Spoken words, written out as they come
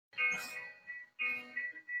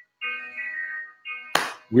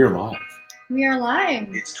We're live. We are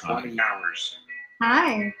live. It's 20 hours.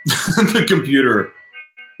 Hi. The computer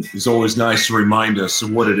is always nice to remind us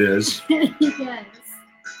of what it is. Yes.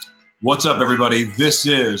 What's up, everybody? This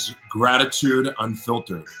is Gratitude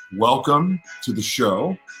Unfiltered. Welcome to the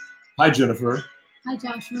show. Hi, Jennifer. Hi,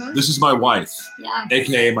 Joshua. This is my wife, Yes.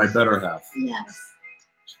 aka my better half. Yes.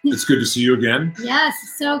 It's good to see you again. Yes.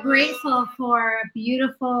 So grateful for a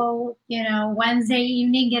beautiful, Wednesday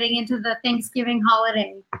evening getting into the Thanksgiving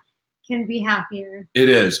holiday. Couldn't be happier. It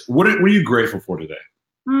is. What are you grateful for today?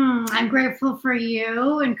 I'm grateful for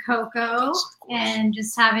you and Coco and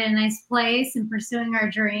just having a nice place and pursuing our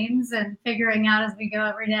dreams and figuring out as we go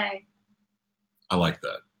every day. I like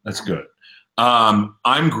that. That's good.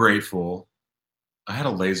 I'm grateful. I had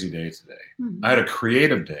a lazy day today. I had a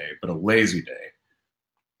creative day, but a lazy day.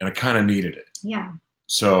 And I kind of needed it. Yeah.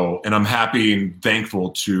 So, and I'm happy and thankful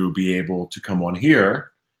to be able to come on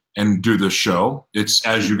here and do this show. It's,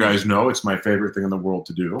 as you guys know, it's my favorite thing in the world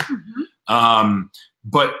to do.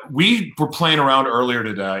 But we were playing around earlier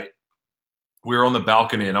today. We were on the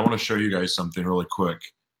balcony, and I want to show you guys something really quick.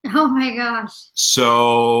 Oh my gosh.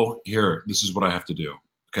 So here, this is what I have to do.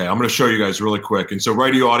 Okay, I'm going to show you guys really quick. And so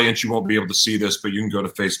radio audience, you won't be able to see this, but you can go to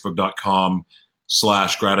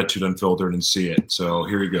facebook.com/gratitude unfiltered and see it. So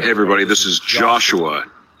here you go. Hey everybody, this is Joshua.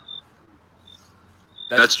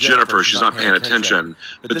 That's Jennifer. She's not paying attention.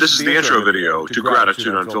 But this is the intro video to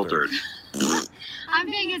Gratitude Unfiltered. I'm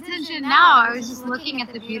paying attention now. I was just looking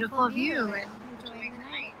at the beautiful view and enjoying the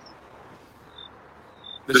night.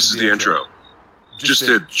 This is the intro. Just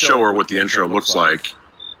to show her what the intro looks like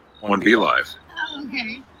on Be Live. Oh,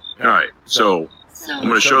 okay. Alright, so I'm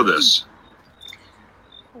going to show this.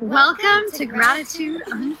 Welcome to Gratitude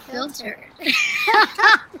Unfiltered.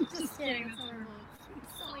 Just kidding.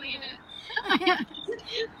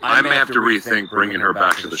 I may have to rethink bringing her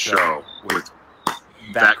back to the show with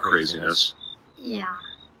that craziness. Yeah.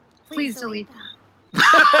 Please delete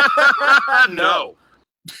that. No.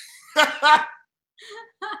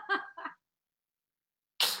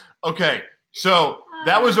 Okay, so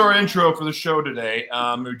that was our intro for the show today.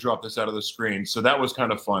 Let me drop this out of the screen. So that was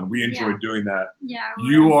kind of fun. We enjoyed doing that. Yeah.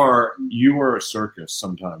 You are a circus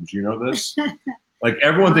sometimes. You know this? Like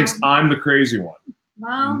everyone thinks I'm the crazy one.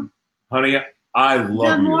 Well, honey, I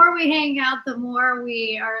love you. The more we hang out, the more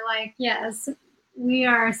we are like, yes, we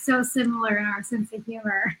are so similar in our sense of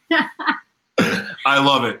humor. I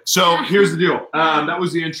love it. So here's the deal. That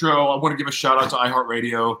was the intro. I want to give a shout out to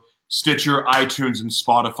iHeartRadio, Stitcher, iTunes, and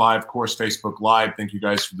Spotify. Of course, Facebook Live. Thank you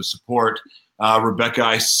guys for the support. Rebecca,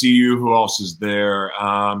 I see you. Who else is there?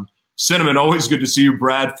 Cinnamon, always good to see you.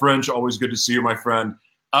 Brad French, always good to see you, my friend.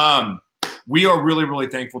 We are really, really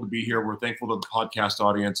thankful to be here. We're thankful to the podcast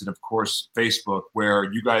audience and, of course, Facebook,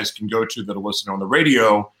 where you guys can go to that are listening on the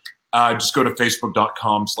radio. Just go to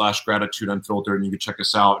facebook.com/gratitude unfiltered and you can check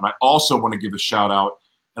us out. And I also want to give a shout out,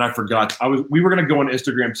 and I forgot, we were going to go on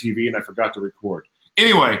Instagram TV and I forgot to record.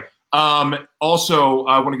 Anyway, also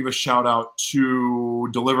I want to give a shout out to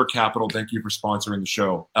Deliver Capital. Thank you for sponsoring the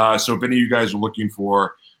show. So if any of you guys are looking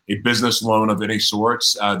for a business loan of any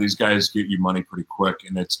sorts, these guys get you money pretty quick,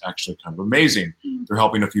 and it's actually kind of amazing. They're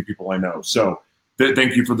helping a few people I know. So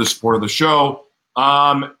thank you for the support of the show.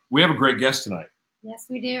 We have a great guest tonight. Yes,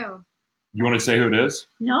 we do. You want to say who it is?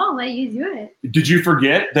 No, I'll let you do it. Did you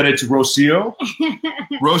forget that it's Rocio?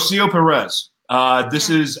 Rocio Perez.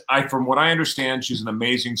 This is, from what I understand, she's an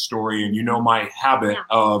amazing story, and you know my habit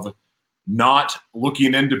of not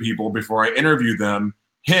looking into people before I interview them,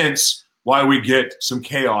 hence why we get some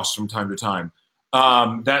chaos from time to time.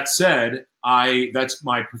 That said, that's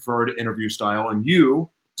my preferred interview style, and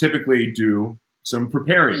you typically do some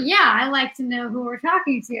preparing. Yeah, I like to know who we're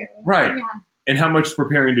talking to. Right. Yeah. And how much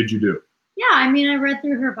preparing did you do? Yeah, I mean, I read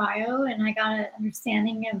through her bio and I got an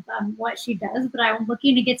understanding of what she does, but I'm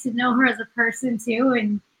looking to get to know her as a person too,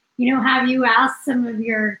 and have you ask some of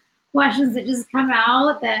your questions that just come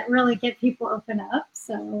out that really get people open up.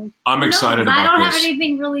 So I'm excited about this. I don't have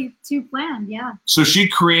anything really too planned. Yeah. So she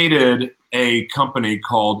created a company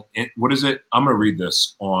called, what is it? I'm going to read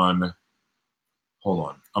this on. Hold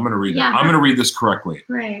on. I'm going to read that. I'm going to read this correctly.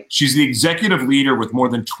 Right. She's the executive leader with more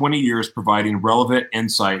than 20 years providing relevant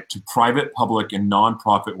insight to private, public, and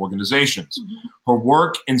nonprofit organizations. Her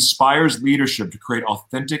work inspires leadership to create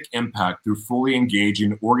authentic impact through fully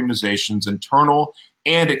engaging organizations' internal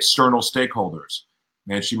and external stakeholders.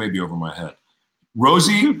 Man, she may be over my head.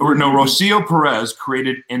 Rocio Perez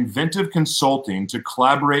created inventive consulting to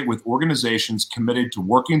collaborate with organizations committed to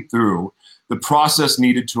working through the process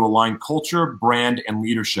needed to align culture, brand, and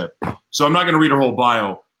leadership. So I'm not going to read her whole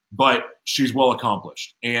bio, but she's well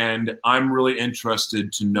accomplished. And I'm really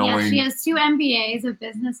interested to knowing. Yeah, she has 2 MBAs of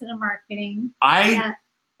business and marketing. Yeah.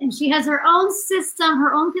 And she has her own system,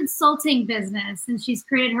 her own consulting business, and she's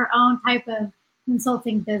created her own type of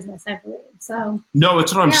consulting business, I believe. So no,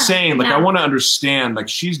 it's what I'm saying. Like, I want to understand, like,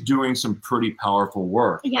 she's doing some pretty powerful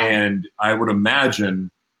work. Yeah. And I would imagine,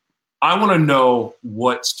 I want to know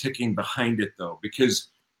what's ticking behind it, though, because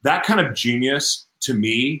that kind of genius, to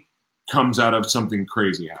me, comes out of something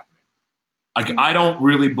crazy happening. Like, I don't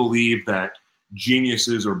really believe that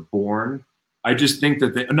geniuses are born. I just think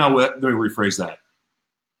that let me rephrase that.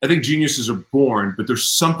 I think geniuses are born, but there's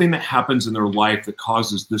something that happens in their life that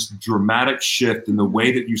causes this dramatic shift in the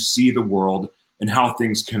way that you see the world and how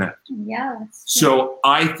things connect. Yeah. So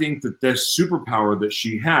I think that this superpower that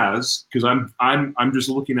she has, because I'm just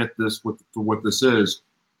looking at this for what this is,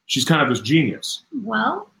 she's kind of this genius.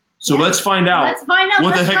 Well. So let's find out.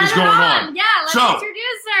 What the heck is going on. Yeah, let's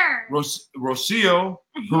introduce her. Rocio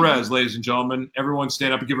Perez, ladies and gentlemen. Everyone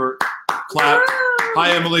stand up and give her a clap. Woo!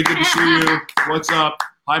 Hi, Emily. Good to see you. What's up?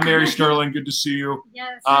 Hi, Mary Sterling. Good to see you.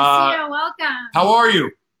 Yes, Rocio, welcome. How are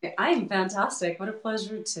you? I'm fantastic. What a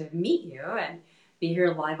pleasure to meet you and be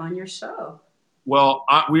here live on your show. Well,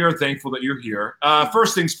 we are thankful that you're here.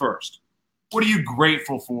 First things first. What are you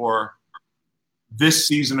grateful for this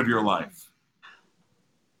season of your life?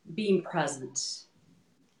 Being present.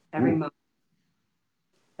 Every moment.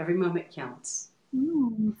 Every moment counts.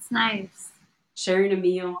 It's nice. Sharing a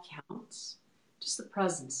meal counts. Just the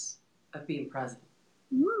presence of being present.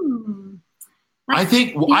 I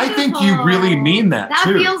think you really mean that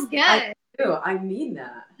too. That feels good. I do. I mean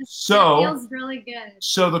that. So that feels really good.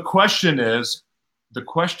 So the question is,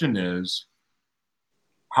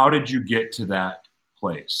 how did you get to that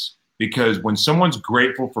place? Because when someone's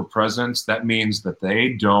grateful for presence, that means that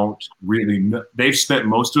they don't really know. They've spent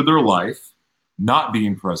most of their life not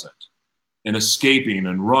being present and escaping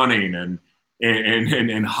and running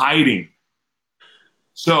and hiding.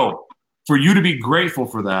 So for you to be grateful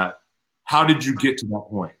for that, how did you get to that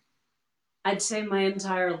point? I'd say my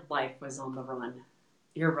entire life was on the run.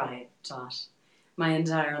 You're right, Josh. My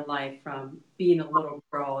entire life, from being a little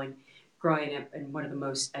girl and growing up in one of the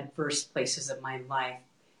most adverse places of my life,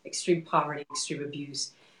 extreme poverty, extreme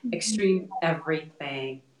abuse, extreme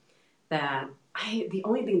everything, that the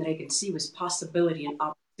only thing that I could see was possibility and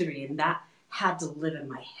opportunity, and that had to live in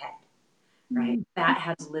my head, right? That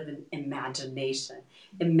had to live in imagination,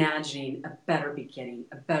 imagining a better beginning,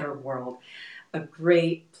 a better world, a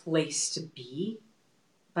great place to be.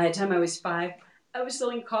 By the time I was 5, I was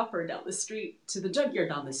selling copper down the street to the junkyard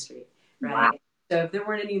down the street, right? Wow. So if there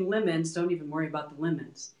weren't any lemons, don't even worry about the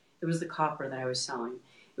lemons. It was the copper that I was selling.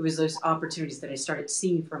 It was those opportunities that I started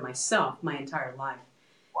seeing for myself my entire life.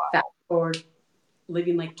 Wow. Fast forward,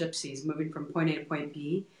 living like gypsies, moving from point A to point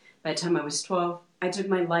B. By the time I was 12, I took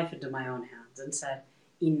my life into my own hands and said,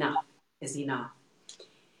 enough is enough.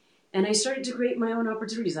 And I started to create my own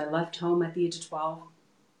opportunities. I left home at the age of 12,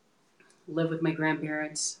 lived with my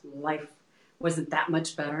grandparents. Life wasn't that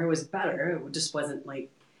much better. It was better. It just wasn't like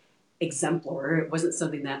exemplar. It wasn't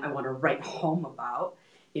something that I want to write home about.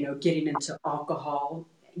 You know, getting into alcohol,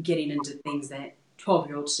 getting into things that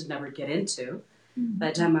 12-year-olds should never get into.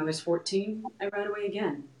 By the time I was 14, I ran away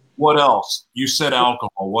again. What else? You said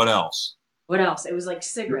alcohol. What else? What else? It was like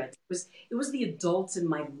cigarettes. It was the adults in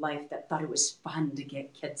my life that thought it was fun to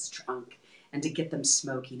get kids drunk and to get them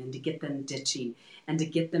smoking and to get them ditching and to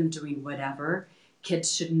get them doing whatever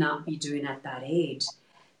kids should not be doing at that age.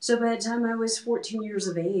 So by the time I was 14 years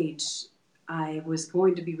of age, I was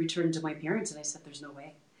going to be returned to my parents, and I said, there's no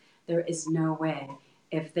way. There is no way.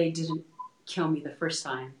 If they didn't kill me the first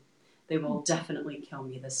time, they will definitely kill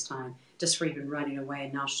me this time, just for even running away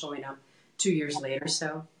and now showing up 2 years later.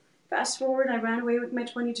 So fast forward, I ran away with my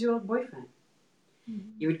 22-year-old boyfriend.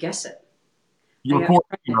 You would guess it. You were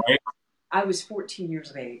 14, right? I was 14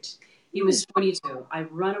 years of age. He was 22. I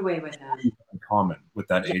run away with him. In common with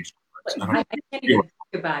that age. I can't even think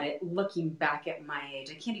about it looking back at my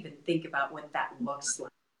age. I can't even think about what that looks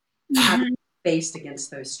like. Having faced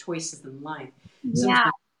against those choices in life. Yeah.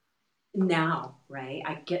 Now, right,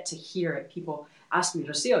 I get to hear it. People ask me,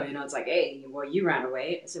 Rocio, you know, it's like, hey, well, you ran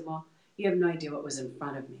away. I said, well, you have no idea what was in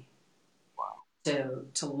front of me. Wow.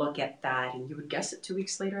 To look at that, and you would guess it, 2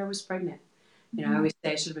 weeks later, I was pregnant. You know, I always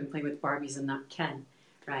say I should have been playing with Barbies and not Ken,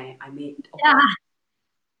 right? I made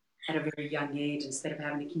at a very young age, instead of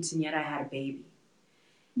having a quinceañera, I had a baby.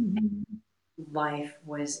 Life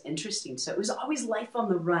was interesting. So it was always life on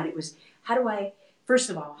the run. It was, first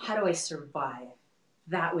of all, how do I survive?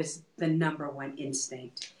 That was the number one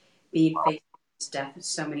instinct. Being faced with death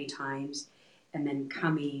so many times And then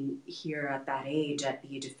coming here at the age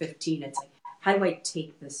of 15, it's like, how do I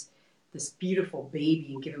take this beautiful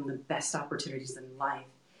baby and give him the best opportunities in life?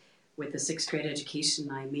 With a 6th grade education,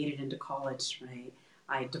 I made it into college, right?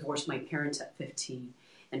 I divorced my parents at 15,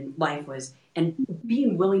 and and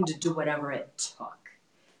being willing to do whatever it took.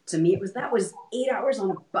 To me, that was 8 hours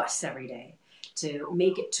on a bus every day to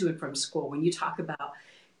make it to and from school. When you talk about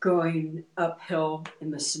going uphill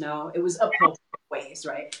in the snow, it was uphill ways,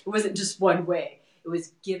 right? It wasn't just one way. It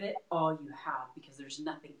was give it all you have because there's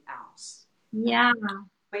nothing else. Yeah.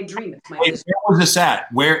 My dream. It's my vision. Where was this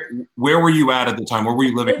at? Where were you at the time? Where were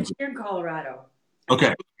you living? I lived here in Colorado.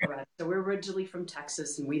 Okay. So we're originally from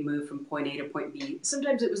Texas, and we moved from point A to point B.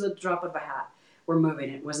 Sometimes it was a drop of a hat. We're moving.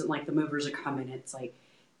 It wasn't like the movers are coming. It's like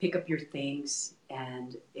pick up your things,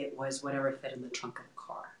 and it was whatever fit in the trunk of the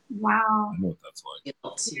car. Wow. I know what that's like.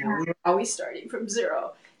 We were always starting from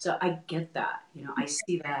zero. So I get that. I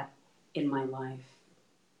see that in my life.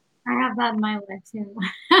 I have that in my life too.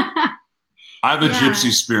 I have a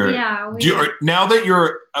gypsy spirit. Yeah. Now that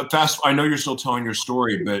you're I know you're still telling your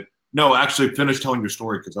story, but no, actually finish telling your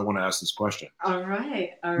story because I want to ask this question. All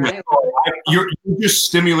right. You just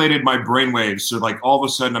stimulated my brainwaves. So like all of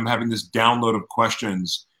a sudden I'm having this download of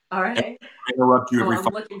questions. All right. I interrupt you every I'm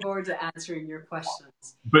looking forward to answering your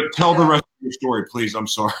questions. But tell the rest of your story, please. I'm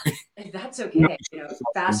sorry. That's okay.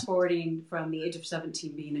 Fast forwarding from the age of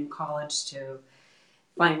 17 being in college to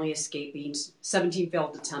finally escaping 17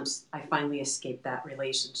 failed attempts, I finally escaped that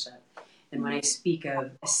relationship. And when I speak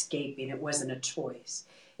of escaping, it wasn't a choice.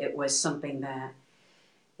 It was something that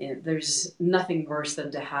there's nothing worse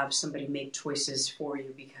than to have somebody make choices for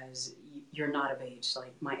you because you're not of age.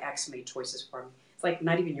 Like my ex made choices for me. It's like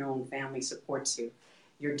not even your own family supports you.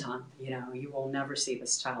 You're done. You will never see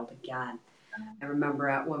this child again. I remember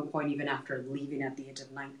at one point, even after leaving at the age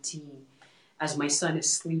of 19, as my son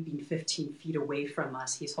is sleeping 15 feet away from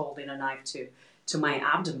us, he's holding a knife to my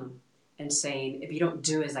abdomen and saying, if you don't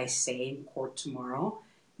do as I say in court tomorrow,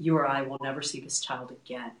 you or I will never see this child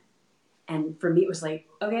again. And for me, it was like,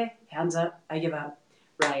 okay, hands up, I give up.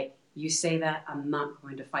 Right, you say that, I'm not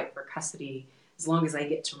going to fight for custody. As long as I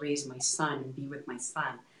get to raise my son and be with my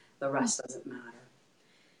son, the rest doesn't matter.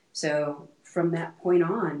 So from that point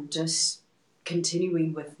on, just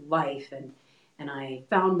continuing with life, and I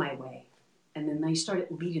found my way. And then I started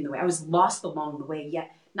leading the way. I was lost along the way,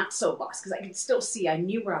 yet not so lost, because I could still see. I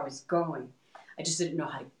knew where I was going. I just didn't know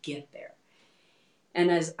how to get there. And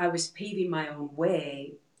as I was paving my own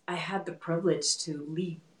way, I had the privilege to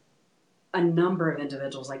lead a number of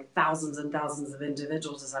individuals, like thousands and thousands of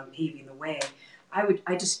individuals as I'm paving the way.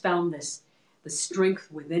 I just found the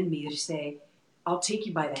strength within me to say, I'll take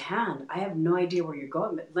you by the hand. I have no idea where you're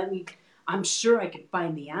going, but I'm sure I could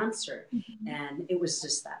find the answer. Mm-hmm. And it was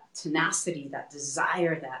just that tenacity, that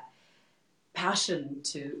desire, that passion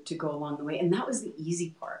to go along the way. And that was the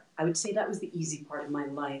easy part. I would say that was the easy part of my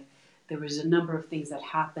life. There was a number of things that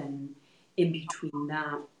happened in between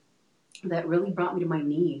that really brought me to my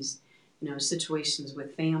knees. Situations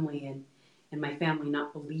with family and my family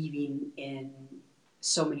not believing in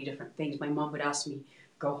so many different things. My mom would ask me,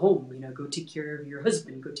 go home, go take care of your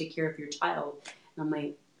husband, go take care of your child. And I'm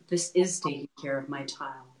like, this is taking care of my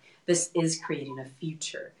child. This is creating a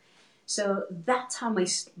future. So that's how my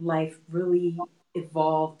life really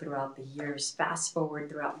evolved throughout the years. Fast forward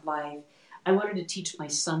throughout life, I wanted to teach my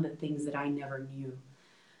son the things that I never knew.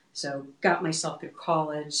 So got myself through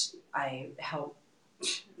college. I helped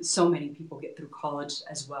so many people get through college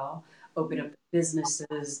as well, open up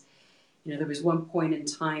businesses. There was one point in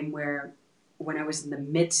time where when I was in the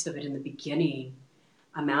midst of it in the beginning,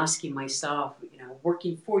 I'm asking myself,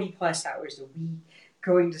 working 40 plus hours a week,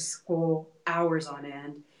 going to school hours on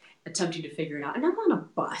end, attempting to figure it out. And I'm on a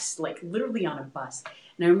bus, like literally on a bus.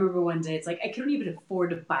 And I remember one day, it's like, I couldn't even afford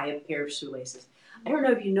to buy a pair of shoelaces. I don't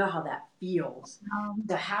know if you know how that feels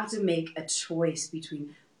to have to make a choice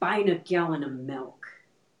between buying a gallon of milk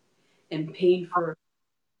and paying for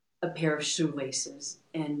a pair of shoelaces.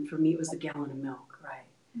 And for me, it was the gallon of milk, right?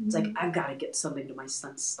 Mm-hmm. It's like, I've got to get something to my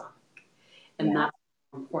son's stomach. And that's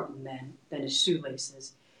more important than his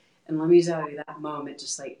shoelaces. And let me tell you, that moment,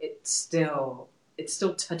 just like, it still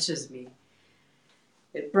touches me.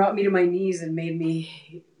 It brought me to my knees and made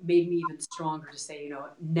me even stronger to say,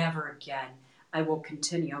 never again. I will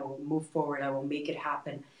continue. I will move forward. I will make it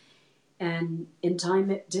happen. And in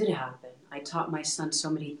time, it did happen. I taught my son so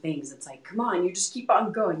many things. It's like, come on, you just keep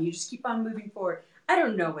on going. You just keep on moving forward. I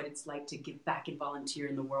don't know what it's like to give back and volunteer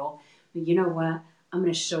in the world. But you know what? I'm going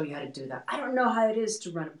to show you how to do that. I don't know how it is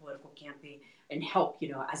to run a political campaign and help,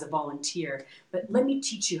 as a volunteer. But let me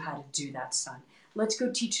teach you how to do that, son. Let's go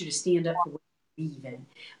teach you to stand up for what you believe in.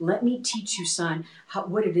 Let me teach you, son,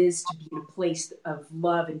 what it is to be in a place of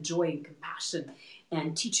love and joy and compassion,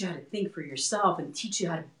 and teach you how to think for yourself and teach you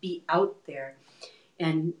how to be out there.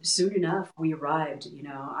 And soon enough, we arrived.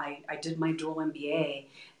 I did my dual MBA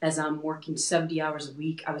as I'm working 70 hours a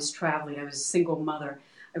week. I was traveling. I was a single mother.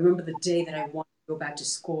 I remember the day that I wanted to go back to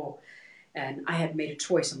school, and I had made a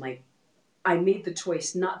choice. I made the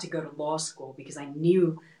choice not to go to law school because I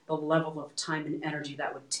knew the level of time and energy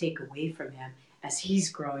that would take away from him as he's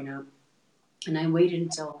growing up. And I waited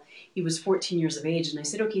until he was 14 years of age, and I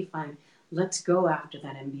said, okay, fine, let's go after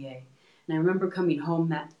that MBA. And I remember coming home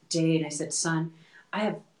that day, and I said, son,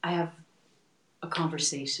 I have a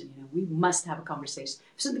conversation. We must have a conversation. I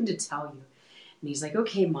have something to tell you. And he's like,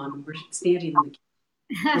 okay, Mom. And we're standing in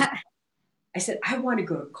the kitchen. I said, I want to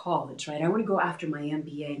go to college, right? I want to go after my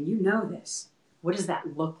MBA, and you know this. What does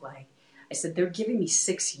that look like? I said, they're giving me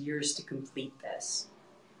 6 years to complete this.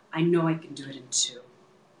 I know I can do it in 2.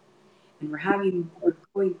 And we're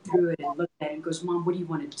going through it and looking at it, and he goes, Mom, what do you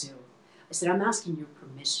want to do? I said, I'm asking your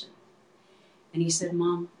permission. And he said,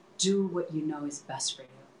 Mom, do what you know is best for you.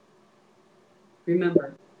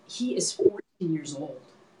 Remember, he is 14 years old,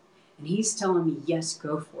 and he's telling me, yes,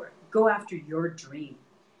 go for it. Go after your dream.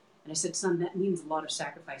 And I said, son, that means a lot of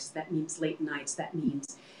sacrifices. That means late nights. That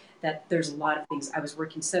means that there's a lot of things. I was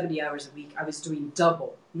working 70 hours a week. I was doing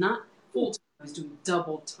double, not full time. I was doing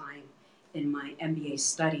double time in my MBA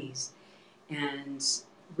studies and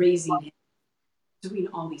raising him, doing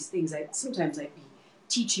all these things. Sometimes I'd be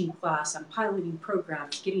teaching class. I'm piloting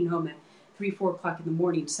programs, getting home at 3, 4 o'clock in the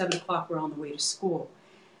morning. 7 o'clock, we're on the way to school.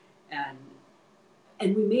 And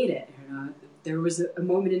we made it. There was a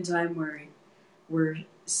moment in time where we're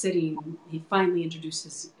sitting. He finally introduced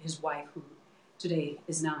his wife, who today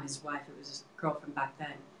is now his wife. It was his girlfriend back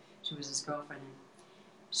then. She was his girlfriend. And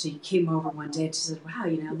she came over one day and she said, wow,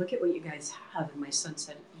 look at what you guys have. And my son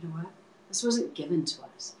said, you know what? This wasn't given to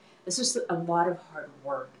us. This was a lot of hard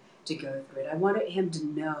work to go through it. I wanted him to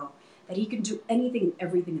know that he could do anything and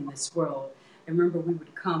everything in this world. I remember we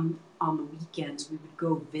would come on the weekends. We would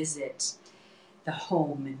go visit the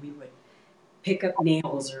home, and we would pick up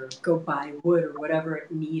nails or go buy wood or whatever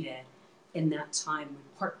it needed in that time.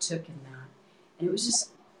 We partook in that. And it was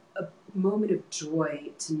just a moment of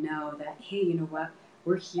joy to know that, hey, you know what?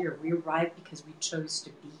 We're here. We arrived because we chose to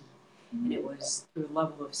be. And it was through a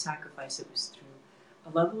level of sacrifice. It was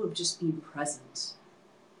through a level of just being present.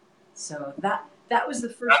 So that was the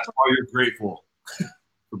first. That's why you're grateful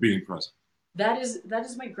for being present. That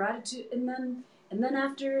is my gratitude. And then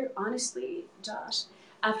after, honestly, Josh,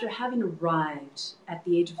 after having arrived at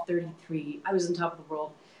the age of 33, I was on top of the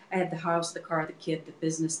world. I had the house, the car, the kid, the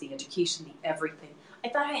business, the education, the everything. I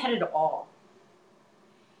thought I had it all.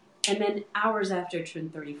 And then hours after I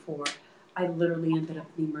turned 34, I literally ended up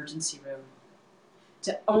in the emergency room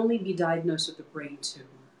to only be diagnosed with a brain tumor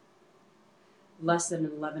less than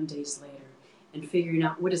 11 days later, and figuring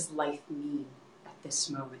out what does life mean at this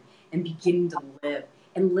moment, and beginning to live,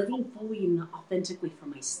 and living fully and authentically for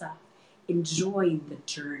myself, enjoying the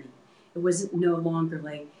journey. It wasn't no longer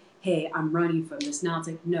like, hey, I'm running from this. Now it's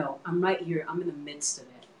like, no, I'm right here. I'm in the midst of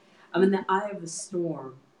it. I'm in the eye of the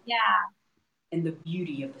storm. Yeah. And the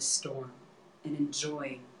beauty of the storm, and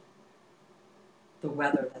enjoying the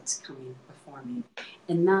weather that's coming before me.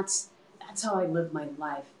 And that's how I live my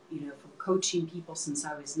life, from coaching people since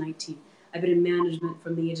I was 19. I've been in management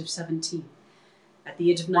from the age of 17. At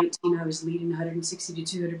the age of 19, I was leading 160 to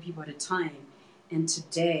 200 people at a time. And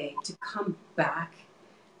today, to come back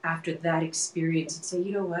after that experience and say,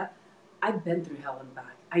 you know what? I've been through hell and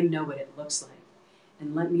back. I know what it looks like.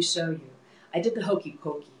 And let me show you. I did the hokey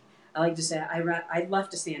pokey. I like to say I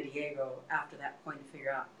left to San Diego after that point to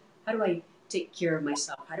figure out, how do I take care of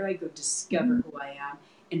myself? How do I go discover who I am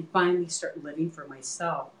and finally start living for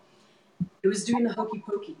myself? It was doing the hokey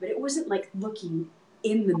pokey, but it wasn't like looking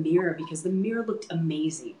in the mirror, because the mirror looked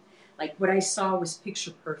amazing. Like what I saw was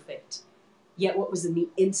picture perfect. Yet what was in the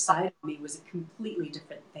inside of me was a completely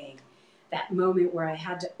different thing. That moment where I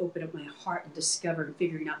had to open up my heart and discover and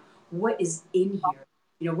figuring out what is in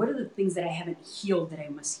here. What are the things that I haven't healed that I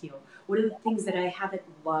must heal? What are the things that I haven't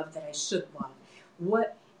loved that I should love?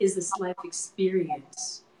 What is this life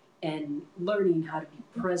experience? And learning how to be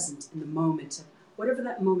present in the moment of whatever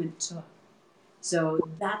that moment took. So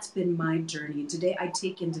that's been my journey. And today I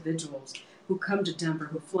take individuals who come to Denver,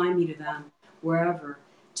 who fly me to them, wherever,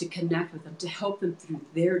 to connect with them, to help them through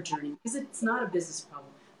their journey. Because it's not a business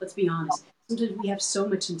problem. Let's be honest. Sometimes we have so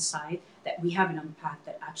much inside that we haven't unpacked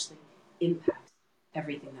that actually impacts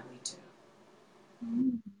everything that we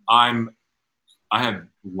do. I have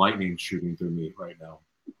lightning shooting through me right now.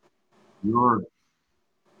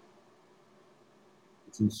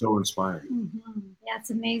 It's so inspiring. Yeah, it's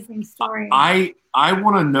an amazing story. I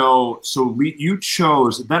want to know. So you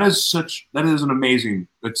chose that is an amazing.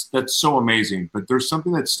 That's so amazing. But there's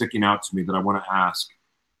something that's sticking out to me that I want to ask.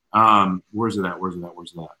 Where's it at?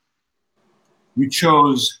 You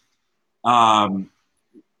chose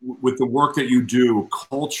with the work that you do,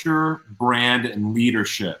 culture, brand, and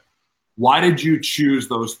leadership. Why did you choose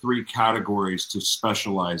those three categories to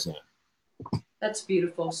specialize in? That's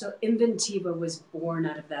beautiful. So Inventiva was born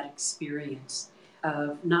out of that experience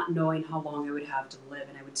of not knowing how long I would have to live.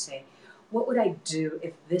 And I would say, what would I do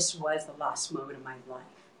if this was the last moment of my life?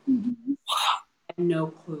 I have no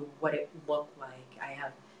clue what it looked like. I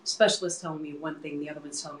have specialists telling me one thing, the other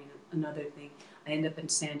one's telling me another thing. I end up in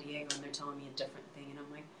San Diego and they're telling me a different thing. And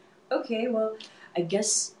I'm like, okay, well, I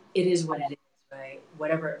guess it is what it is, right?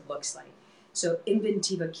 Whatever it looks like. So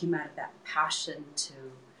Inventiva came out of that passion to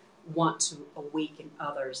want to awaken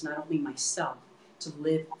others, not only myself, to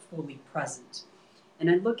live fully present. And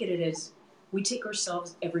I look at it as we take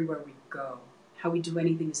ourselves everywhere we go. How we do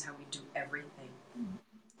anything is how we do everything.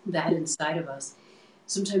 That inside of us,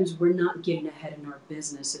 sometimes we're not getting ahead in our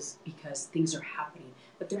businesses because things are happening,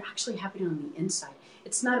 but they're actually happening on the inside.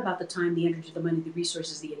 It's not about the time, the energy, the money, the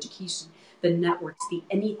resources, the education, the networks, the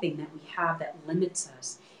anything that we have that limits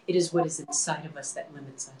us. It is what is inside of us that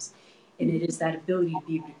limits us. And it is that ability to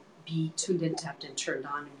be able to be tuned in, tapped in, turned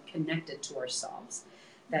on, and connected to ourselves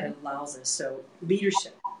that allows us. So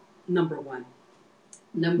leadership, number one.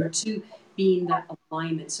 Number two, being that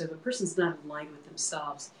alignment. So if a person's not aligned with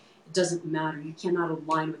themselves, it doesn't matter. You cannot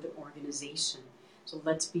align with an organization. So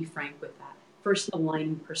let's be frank with that. First,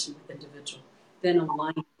 aligning person with individual, then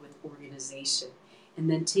aligning with organization, and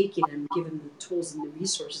then take it and give them the tools and the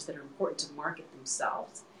resources that are important to market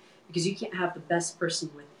themselves. Because you can't have the best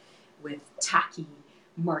person with tacky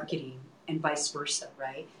marketing and vice versa,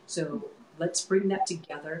 right? So let's bring that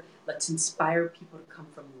together. Let's inspire people to come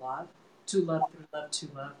from love, to love, through love, to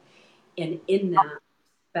love. And in that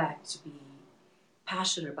respect, to be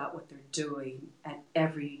passionate about what they're doing at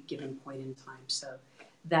every given point in time. So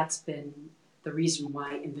that's been the reason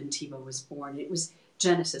why Inventiva was born. It was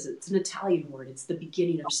Genesis. It's an Italian word. It's the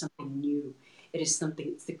beginning of something new. It's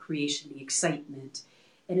the creation, the excitement.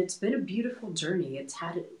 And it's been a beautiful journey.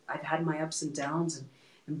 I've had my ups and downs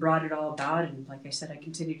and brought it all about. And like I said, I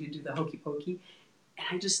continue to do the hokey pokey. And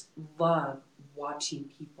I just love watching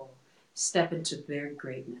people step into their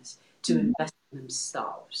greatness, to invest in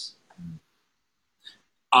themselves.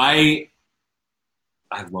 I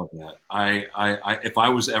love that. I if I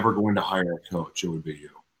was ever going to hire a coach, it would be you.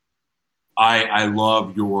 I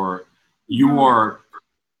love you are.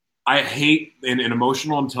 I hate in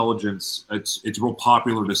emotional intelligence. It's real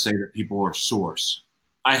popular to say that people are source.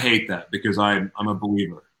 I hate that because I'm a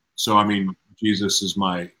believer. So I mean, Jesus is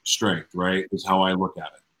my strength, right? Is how I look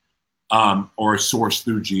at it. Or a source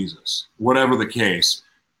through Jesus. Whatever the case,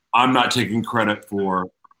 I'm not taking credit for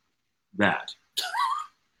that.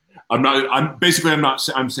 I'm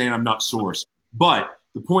saying I'm not source. But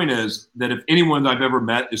the point is that if anyone I've ever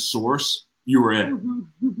met is source, you were it.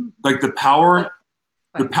 Like the power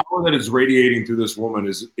that is radiating through this woman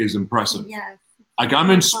is impressive. Yes. Like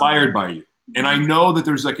I'm inspired by you. And I know that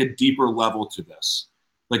there's like a deeper level to this.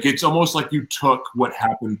 Like it's almost like you took what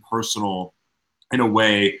happened personal in a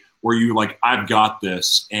way where you like, I've got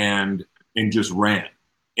this and just ran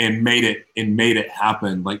and made it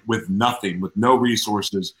happen, like with nothing, with no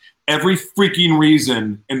resources, every freaking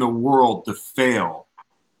reason in the world to fail.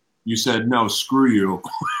 You said, no, screw you.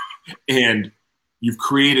 And you've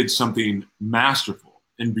created something masterful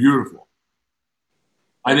and beautiful.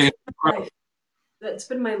 I think it's incredible. That's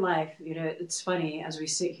been my life. You know, it's funny, as we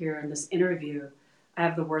sit here in this interview, I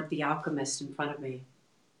have the word The Alchemist in front of me.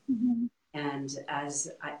 And as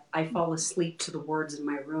I fall asleep to the words in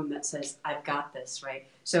my room that says, I've got this, right?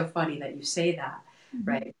 So funny that you say that,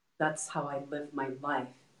 right? That's how I live my life.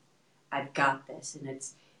 I've got this.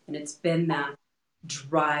 And it's been that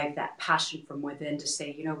drive, that passion from within to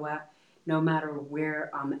say, you know what, no matter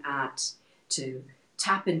where I'm at, to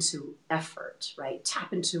tap into effort, right?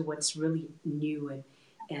 Tap into what's really new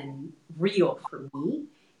and real for me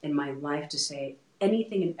in my life, to say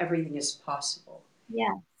anything and everything is possible.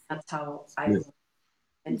 Yeah. That's how I live.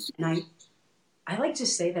 And I like to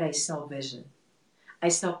say that I sell vision. I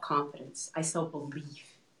sell confidence. I sell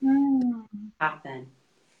belief. Happen.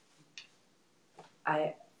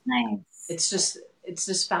 Nice. It's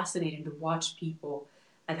just fascinating to watch people.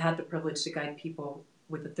 I've had the privilege to guide people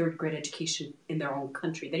with a third grade education in their own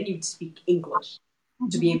country. They didn't even speak English.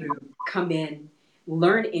 To be able to come in,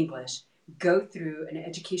 learn English, go through an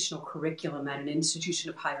educational curriculum at an institution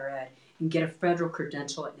of higher ed, and get a federal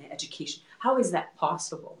credential in education. How is that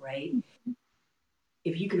possible, right?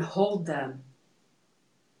 If you can hold them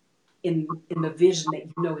in the vision that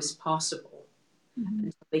you know is possible,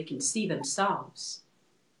 until they can see themselves,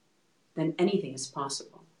 then anything is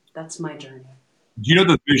possible. That's my journey. Do you know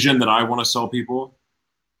the vision that I want to sell people?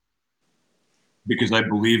 Because I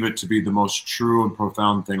believe it to be the most true and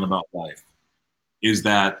profound thing about life, is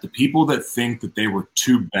that the people that think that they were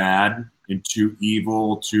too bad and too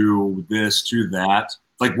evil, too this, too that,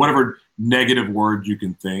 like whatever negative word you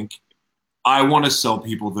can think, I want to sell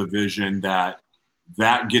people the vision that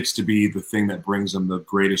that gets to be the thing that brings them the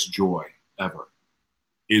greatest joy ever,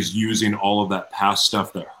 is using all of that past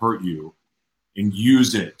stuff that hurt you and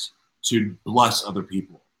use it to bless other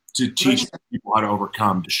people, to teach people how to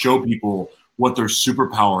overcome, to show people what their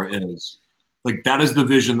superpower is. Like that is the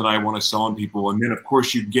vision that I want to sell on people. And then of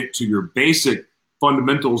course you get to your basic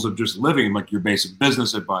fundamentals of just living, like your basic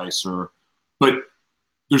business advice, but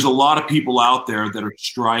there's a lot of people out there that are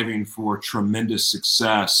striving for tremendous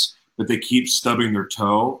success, but they keep stubbing their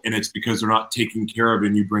toe, and it's because they're not taking care of it.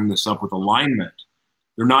 And you bring this up with alignment.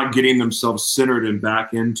 They're not getting themselves centered and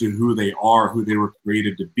back into who they are, who they were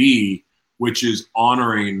created to be, which is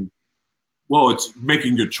honoring, well, it's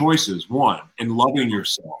making good choices, one, and loving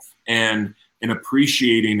yourself and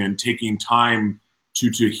appreciating and taking time to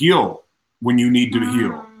heal when you need to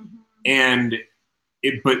heal. And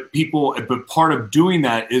but part of doing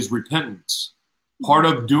that is repentance. Part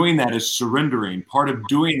of doing that is surrendering. Part of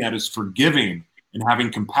doing that is forgiving and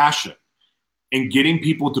having compassion. And getting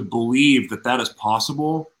people to believe that that is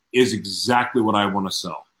possible is exactly what I want to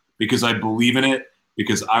sell, because I believe in it,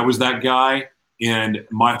 because I was that guy. And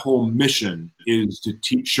my whole mission is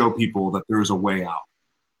to show people that there is a way out.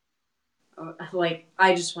 Like,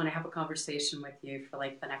 I just want to have a conversation with you for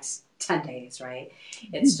like the next 10 days, right?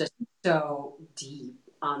 It's just so deep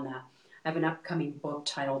on that. I have an upcoming book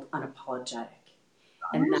titled Unapologetic.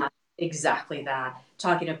 And that's exactly that.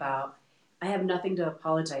 Talking about, I have nothing to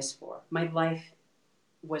apologize for. My life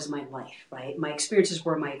was my life, right? My experiences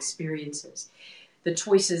were my experiences. The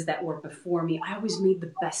choices that were before me, I always made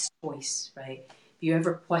the best choice, right? If you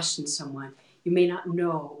ever question someone, you may not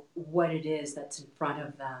know what it is that's in front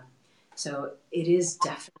of them. So it is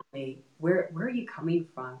definitely, where are you coming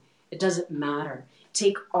from? It doesn't matter.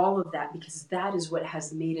 Take all of that, because that is what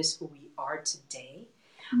has made us who we are today.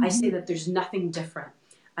 I say that there's nothing different.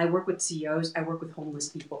 I work with CEOs. I work with homeless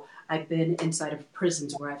people. I've been inside of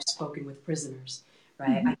prisons where I've spoken with prisoners,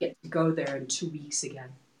 right? I get to go there in 2 weeks again.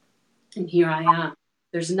 And here I am.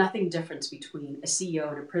 There's nothing different between a CEO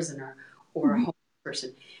and a prisoner or a homeless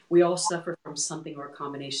person. We all suffer from something or a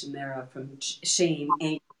combination thereof, from shame,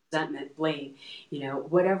 anger, resentment, blame,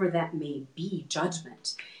 whatever that may be,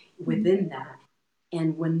 judgment within that.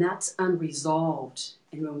 And when that's unresolved,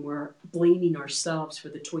 and when we're blaming ourselves for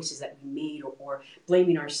the choices that we made, or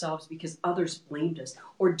blaming ourselves because others blamed us,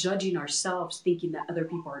 or judging ourselves thinking that other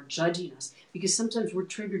people are judging us, because sometimes we're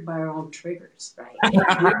triggered by our own triggers, right?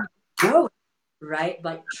 Right?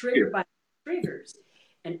 Like triggered by triggers.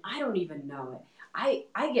 And I don't even know it.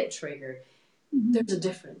 I get triggered. There's a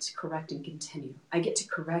difference. Correct and continue. I get to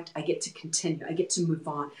correct. I get to continue. I get to move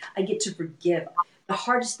on. I get to forgive. The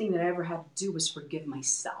hardest thing that I ever had to do was forgive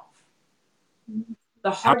myself.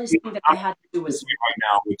 The hardest thing that I had to do was right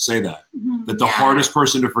now would say that the hardest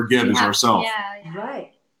person to forgive is ourselves. Yeah.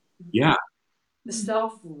 Right. Yeah. The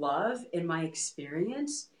self-love, in my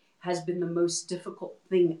experience, has been the most difficult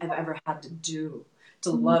thing I've ever had to do,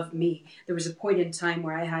 to love me. There was a point in time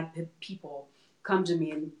where I had people come to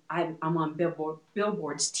me, and I'm on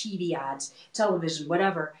billboards, TV ads, television,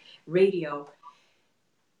 whatever, radio,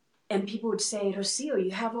 and people would say, Rocio,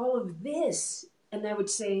 you have all of this. And I would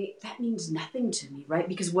say, that means nothing to me, right?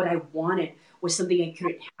 Because what I wanted was something I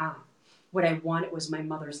couldn't have. What I wanted was my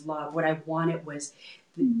mother's love. What I wanted was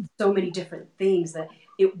so many different things that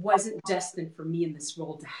it wasn't destined for me in this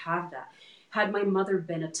world to have that. Had my mother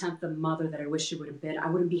been a tenth the mother that I wish she would have been, I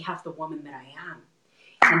wouldn't be half the woman that I am.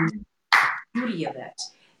 And the beauty of it,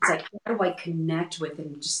 it's like, how do I connect with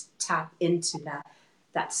and just tap into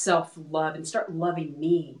that self-love and start loving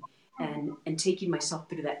me and taking myself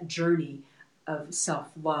through that journey of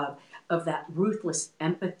self-love, of that ruthless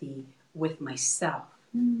empathy with myself.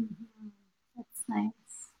 That's nice.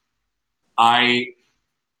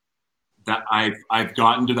 I've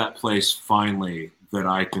gotten to that place finally that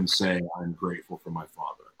I can say I'm grateful for my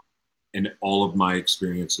father and all of my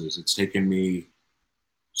experiences. It's taken me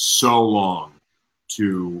so long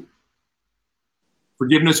to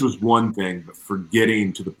forgiveness was one thing, but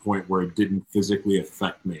forgetting to the point where it didn't physically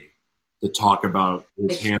affect me. To talk about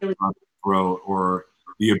his hand on the throat or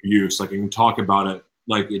the abuse, like I can talk about it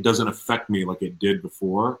like it doesn't affect me like it did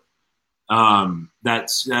before. That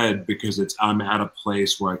said, because I'm at a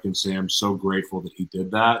place where I can say I'm so grateful that he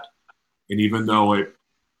did that. And even though it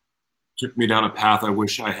took me down a path I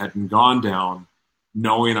wish I hadn't gone down,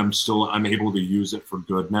 knowing I'm able to use it for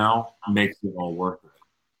good now makes it all worth it.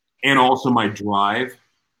 And also my drive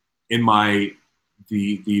and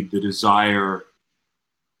the desire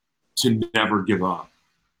to never give up.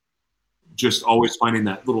 Just always finding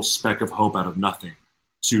that little speck of hope out of nothing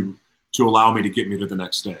to allow me to get me to the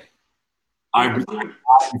next day. I'm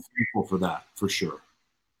thankful for that, for sure.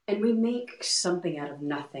 And we make something out of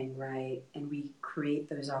nothing, right? And we create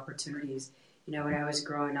those opportunities. You know, when I was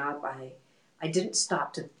growing up, I didn't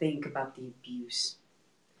stop to think about the abuse.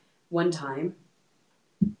 One time,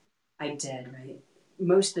 I did, right?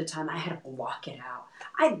 Most of the time, I had to block it out.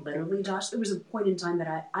 I literally, Josh, there was a point in time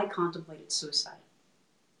that I contemplated suicide.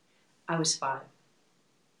 I was 5.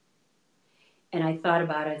 And I thought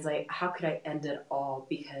about it, I was like, how could I end it all?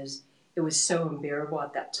 Because it was so unbearable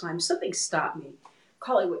at that time. Something stopped me.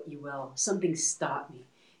 Call it what you will. Something stopped me.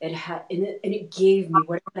 It gave me,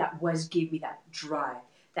 whatever that was, gave me that drive,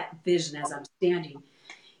 that vision as I'm standing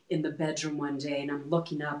in the bedroom one day and I'm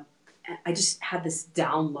looking up. I just had this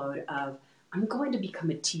download of, I'm going to become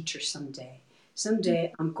a teacher someday.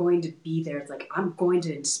 Someday I'm going to be there. It's like, I'm going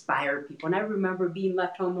to inspire people. And I remember being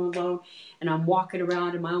left home alone and I'm walking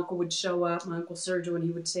around and my uncle would show up, my Uncle Sergio, and he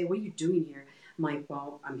would say, what are you doing here? I'm like,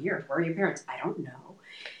 well, I'm here. Where are your parents? I don't know.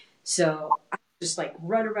 So I just like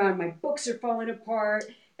run around. My books are falling apart.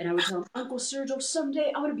 And I would tell him, Uncle Sergio,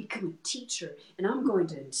 someday I'm going to become a teacher and I'm going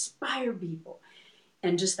to inspire people.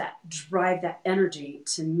 And just that drive, that energy,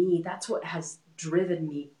 to me, that's what has driven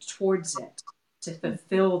me towards it, to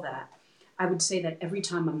fulfill that. I would say that every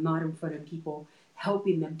time I'm not in front of people,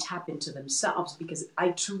 helping them tap into themselves, because I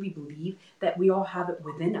truly believe that we all have it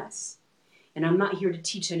within us. And I'm not here to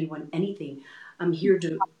teach anyone anything. I'm here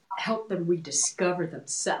to help them rediscover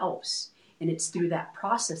themselves. And it's through that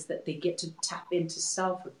process that they get to tap into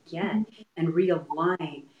self again and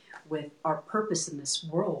realign with our purpose in this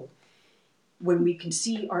world. When we can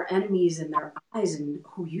see our enemies in their eyes and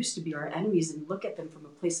who used to be our enemies and look at them from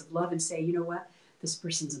a place of love and say, you know what, this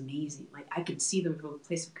person's amazing. Like, I can see them from a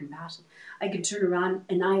place of compassion. I can turn around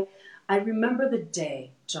and I remember the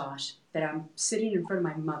day, Josh, that I'm sitting in front of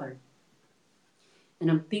my mother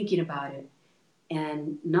and I'm thinking about it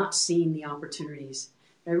and not seeing the opportunities.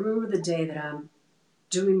 I remember the day that I'm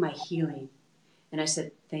doing my healing and I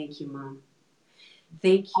said, thank you, Mom.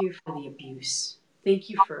 Thank you for the abuse. Thank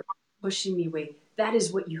you for pushing me away. That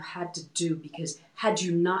is what you had to do, because had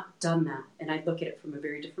you not done that, and I look at it from a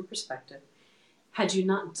very different perspective, had you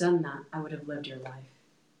not done that, I would have lived your life.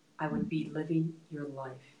 I would be living your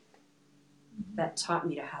life. That taught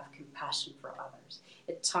me to have compassion for others.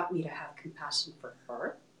 It taught me to have compassion for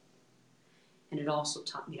her. And it also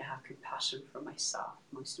taught me to have compassion for myself,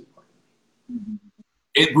 most importantly.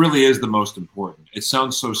 It really is the most important. It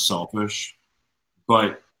sounds so selfish,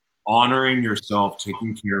 but honoring yourself,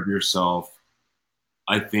 taking care of yourself,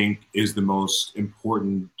 I think is the most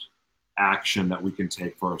important action that we can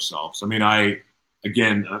take for ourselves. I mean,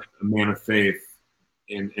 again, a man of faith,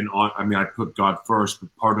 I put God first,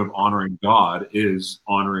 but part of honoring God is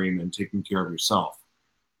honoring and taking care of yourself.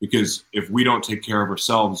 Because if we don't take care of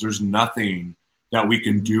ourselves, there's nothing that we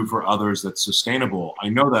can do for others that's sustainable. I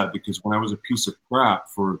know that because when I was a piece of crap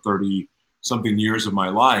for 30-something years of my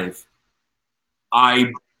life,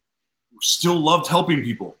 I still loved helping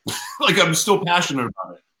people. Like, I'm still passionate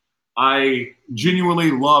about it. I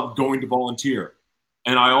genuinely loved going to volunteer.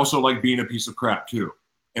 And I also like being a piece of crap too.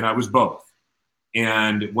 And I was both.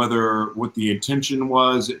 And whether what the intention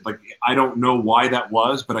was, like, I don't know why that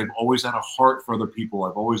was, but I've always had a heart for other people.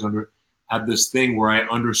 I've always had this thing where I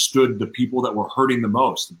understood the people that were hurting the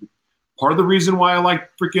most. Part of the reason why I like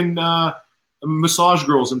freaking massage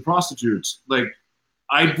girls and prostitutes, like,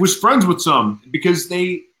 I was friends with some because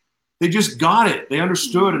they just got it. They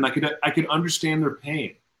understood, and I could understand their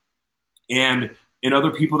pain. And in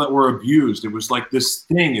other people that were abused, it was like this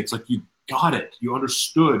thing. It's like you got it. You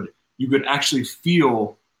understood. You could actually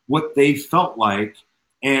feel what they felt like,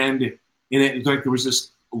 and it, like, there was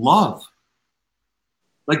this love.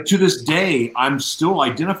 Like, to this day, I'm still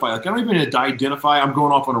identified. Like, I don't even identify. I'm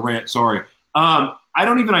going off on a rant. Sorry. I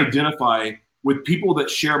don't even identify with people that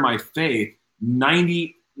share my faith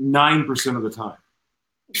 99% of the time.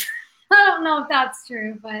 I don't know if that's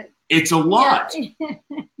true, but it's a lot. Yeah.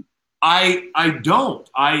 I don't.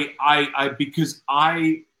 Because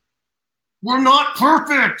we're not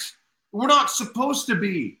perfect. We're not supposed to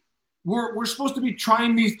be. We're supposed to be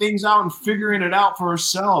trying these things out and figuring it out for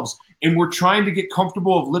ourselves. And we're trying to get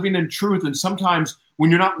comfortable of living in truth. And sometimes when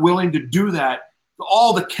you're not willing to do that,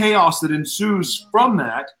 all the chaos that ensues from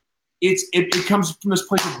that, it comes from this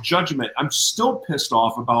place of judgment. I'm still pissed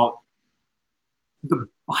off about the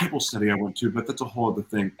Bible study I went to, but that's a whole other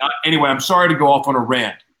thing. Anyway, I'm sorry to go off on a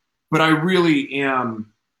rant, but I really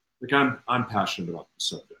am, like, I'm passionate about this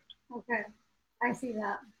subject. Okay, I see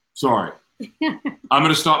that. Sorry. I'm going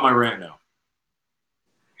to stop my rant now.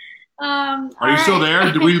 Are you right. still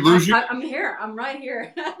there? Did we lose you? I'm here. I'm right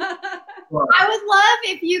here. I would love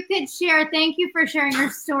if you could share. Thank you for sharing your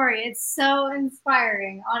story. It's so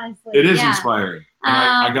inspiring, honestly. It is inspiring. And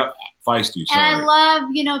I got feisty. Sorry. And I love,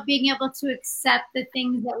 being able to accept the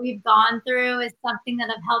things that we've gone through is something that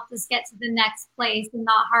have helped us get to the next place and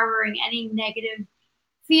not harboring any negative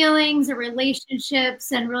feelings or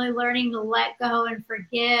relationships, and really learning to let go and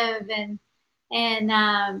forgive.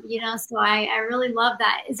 So I really love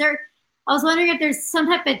that. I was wondering if there's some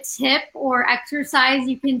type of tip or exercise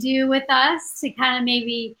you can do with us to kind of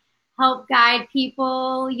maybe help guide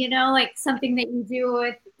people, like something that you do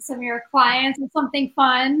with some of your clients or something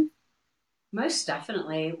fun. Most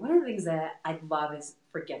definitely. One of the things that I love is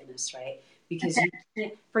forgiveness, right? Because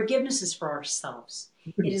forgiveness is for ourselves.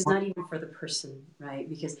 It is not even for the person, right?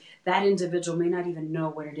 Because that individual may not even know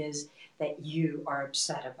what it is that you are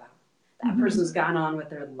upset about. That person's gone on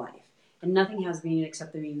with their life. And nothing has meaning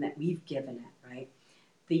except the meaning that we've given it, right?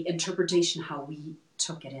 The interpretation, how we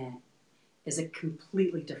took it in, is a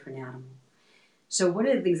completely different animal. So one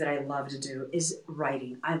of the things that I love to do is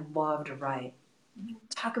writing. I love to write.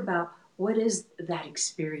 Talk about what is that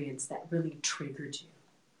experience that really triggered you?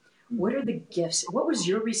 What are the gifts? What was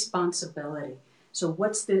your responsibility? So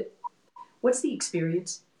what's the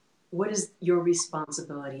experience? What is your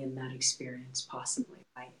responsibility in that experience, possibly,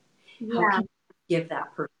 right? Yeah. How can you give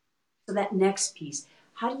that person? So that next piece,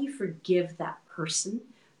 how do you forgive that person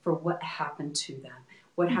for what happened to them?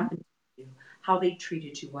 What happened to you? How they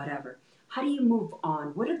treated you, whatever. How do you move on?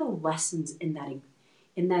 What are the lessons in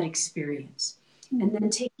that experience? And then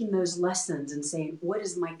taking those lessons and saying, what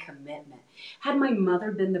is my commitment? Had my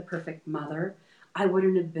mother been the perfect mother, I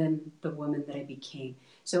wouldn't have been the woman that I became.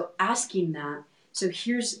 So asking that. So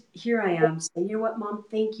here I am saying, you know what, Mom,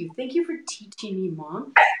 thank you. Thank you for teaching me,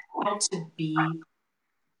 Mom, how to be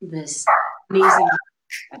this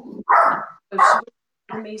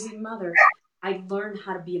amazing mother. I learned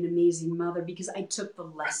how to be an amazing mother because I took the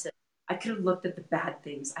lesson. I could have looked at the bad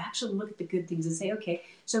things. I actually look at the good things and say, okay,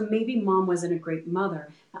 so maybe Mom wasn't a great mother.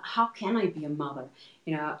 How can I be a mother?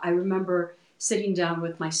 I remember sitting down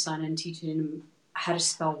with my son and teaching him how to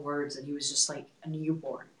spell words, and he was just like a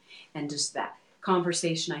newborn. And just that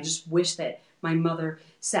conversation, I just wish that my mother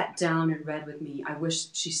sat down and read with me. I wish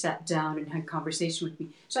she sat down and had conversation with me.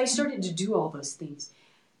 So I started to do all those things.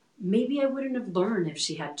 Maybe I wouldn't have learned if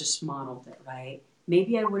she had just modeled it, right?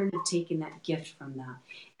 Maybe I wouldn't have taken that gift from that.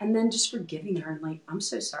 And then just forgiving her and like, I'm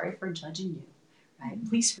so sorry for judging you, right?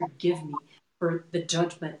 Please forgive me for the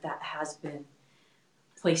judgment that has been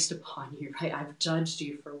placed upon you, right? I've judged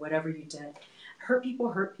you for whatever you did. Hurt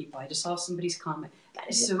people hurt people. I just saw somebody's comment. That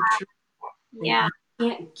is so true. Yeah. You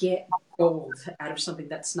can't get gold out of something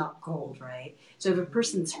that's not gold, right? So if a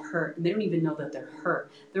person's hurt and they don't even know that they're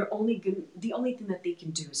hurt, the only thing that they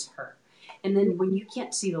can do is hurt. And then when you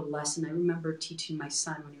can't see the lesson, I remember teaching my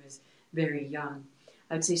son when he was very young.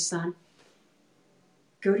 I would say, son,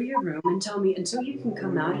 go to your room and tell me, until you can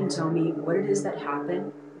come out and tell me what it is that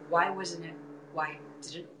happened, why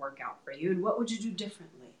did it work out for you, and what would you do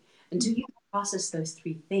differently? Until you can process those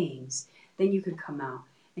three things, then you could come out.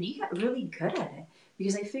 And he got really good at it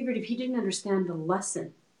because I figured if he didn't understand the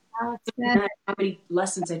lesson, no matter how many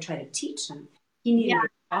lessons I try to teach him, he needed to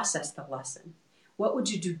process the lesson. What would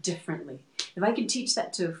you do differently? If I could teach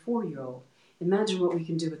that to a 4-year-old, imagine what we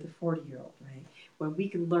can do with a 40-year-old, right? When we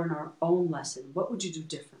can learn our own lesson, what would you do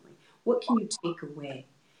differently? What can you take away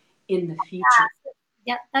in the future?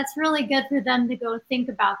 Yeah, that's really good for them to go think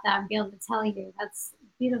about that and be able to tell you. That's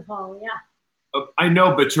beautiful, yeah. I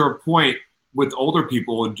know, but to your point, with older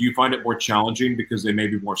people, do you find it more challenging because they may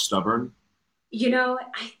be more stubborn?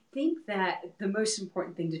 I think that the most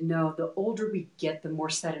important thing to know, the older we get, the more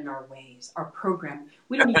set in our ways, our program.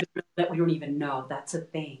 We don't even know that we don't even know. That's a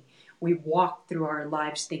thing. We walk through our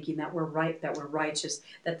lives thinking that we're right, that we're righteous,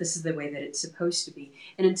 that this is the way that it's supposed to be.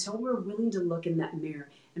 And until we're willing to look in that mirror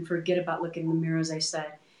and forget about looking in the mirror, as I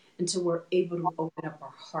said, until we're able to open up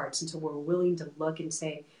our hearts, until we're willing to look and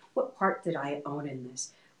say, what part did I own in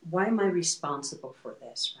this? Why am I responsible for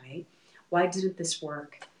this, right? Why didn't this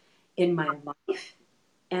work in my life?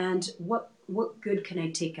 And what good can I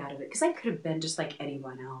take out of it? Because I could have been just like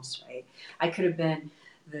anyone else, right? I could have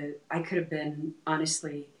been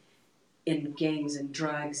honestly in gangs and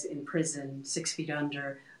drugs, in prison, 6 feet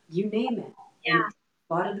under, you name it. Yeah. And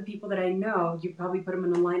a lot of the people that I know, you probably put them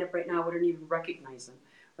in a lineup right now, I wouldn't even recognize them,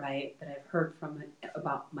 right? That I've heard from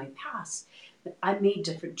about my past. But I made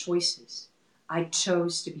different choices. I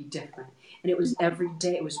chose to be different. And it was every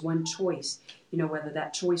day, it was one choice. You know, whether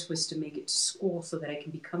that choice was to make it to school so that I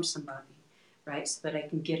can become somebody, right? So that I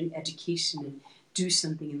can get an education and do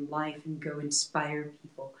something in life and go inspire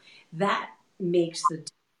people. That makes the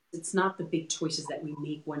difference. It's not the big choices that we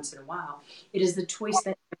make once in a while. It is the choice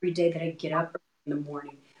that every day that I get up in the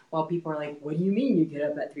morning, while people are like, what do you mean you get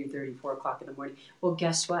up at 3:30, 4 o'clock in the morning? Well,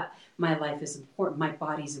 guess what? My life is important. My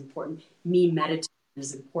body's important. Me meditating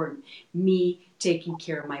is important. Me taking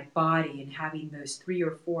care of my body and having those 3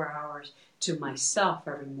 or 4 hours to myself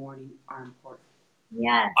every morning are important.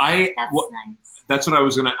 Yes, that's nice. That's what I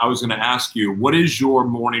was gonna ask you. What is your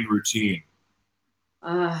morning routine?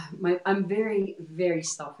 I'm very, very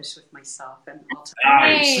selfish with myself, and I'll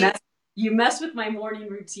tell you, you mess with my morning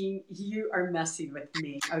routine, you are messing with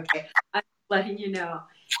me. Okay, I'm letting you know.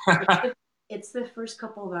 It's the first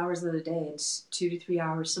couple of hours of the day. It's 2 to 3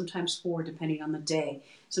 hours, sometimes 4, depending on the day.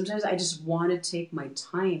 Sometimes I just want to take my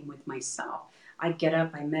time with myself. I get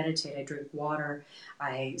up, I meditate, I drink water,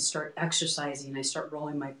 I start exercising, I start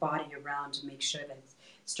rolling my body around to make sure that it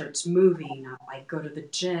starts moving. I go to the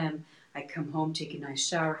gym, I come home, take a nice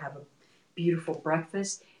shower, have a beautiful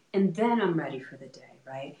breakfast, and then I'm ready for the day,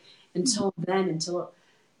 right? Until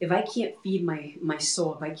if I can't feed my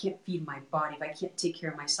soul, if I can't feed my body, if I can't take care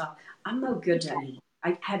of myself, I'm no good to anyone.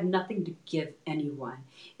 I have nothing to give anyone.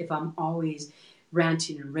 If I'm always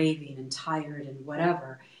ranting and raving and tired and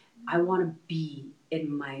whatever, I want to be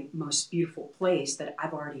in my most beautiful place that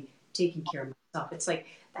I've already taken care of myself. It's like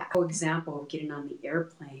that whole example of getting on the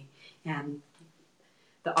airplane and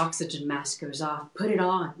the oxygen mask goes off. Put it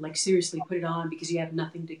on. Like, seriously, put it on, because you have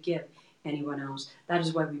nothing to give anyone else. That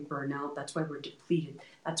is why we burn out. That's why we're depleted.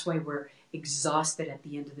 That's why we're exhausted at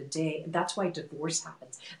the end of the day. And that's why divorce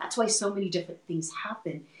happens. That's why so many different things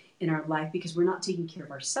happen in our life, because we're not taking care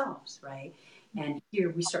of ourselves, right? And here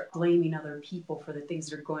we start blaming other people for the things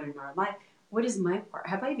that are going on in our life. What is my part?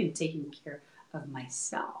 Have I even taken care of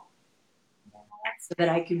myself so that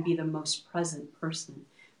I can be the most present person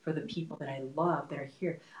for the people that I love that are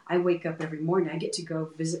here? I wake up every morning. I get to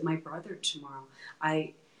go visit my brother tomorrow.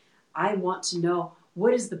 I want to know,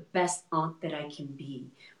 what is the best aunt that I can be?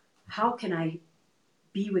 How can I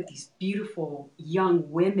be with these beautiful young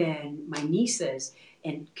women, my nieces,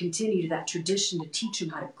 and continue that tradition to teach them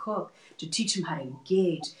how to cook, to teach them how to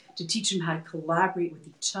engage, to teach them how to collaborate with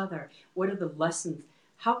each other? What are the lessons?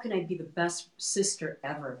 How can I be the best sister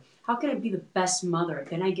ever? How can I be the best mother?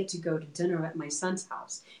 Then I get to go to dinner at my son's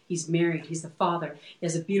house. He's married. He's the father. He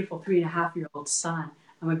has a beautiful 3.5-year-old son.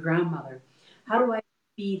 I'm a grandmother. How do I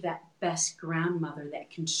be that best grandmother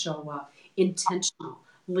that can show up intentional,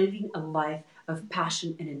 living a life of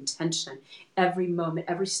passion and intention every moment,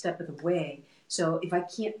 every step of the way? So if I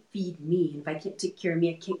can't feed me, if I can't take care of me,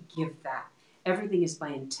 I can't give that. Everything is by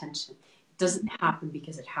intention. It doesn't happen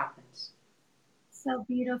because it happens. So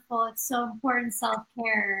beautiful. It's so important,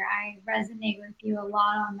 self-care. I resonate with you a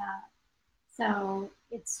lot on that. So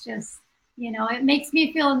it's just, it makes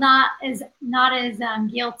me feel not as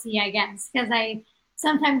guilty, I guess, because I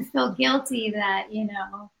sometimes feel guilty that,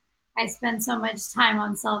 I spend so much time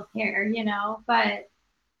on self-care, but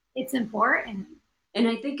it's important. And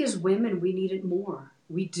I think as women, we need it more.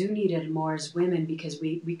 We do need it more as women, because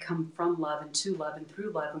we come from love and to love and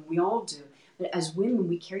through love, and we all do. But as women,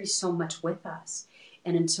 we carry so much with us.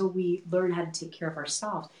 And until we learn how to take care of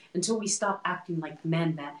ourselves, until we stop acting like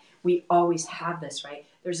men that we always have this, right?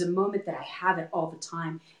 There's a moment that I have it all the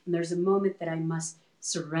time, and there's a moment that I must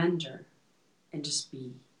surrender and just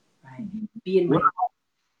be, right? Be in my...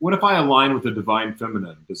 What if I align with the divine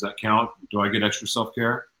feminine? Does that count? Do I get extra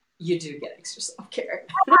self-care? You do get extra self-care.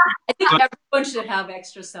 I think everyone should have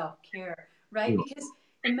extra self-care, right? Because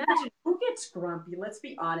imagine, who gets grumpy? Let's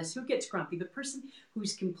be honest. Who gets grumpy? The person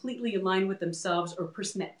who's completely aligned with themselves, or a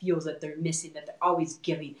person that feels that they're missing, that they're always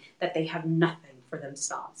giving, that they have nothing for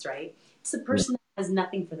themselves, right? It's the person that has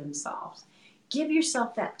nothing for themselves. Give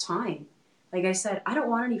yourself that time. Like I said, I don't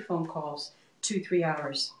want any phone calls 2-3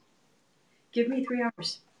 hours. Give me 3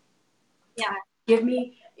 hours. Yeah. Give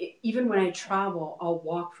me, even when I travel, I'll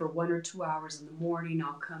walk for 1 or 2 hours in the morning.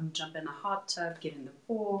 I'll come jump in the hot tub, get in the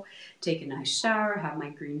pool, take a nice shower, have my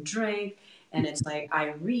green drink. And it's like,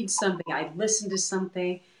 I read something, I listen to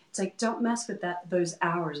something. It's like, don't mess with those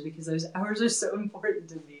hours, because those hours are so important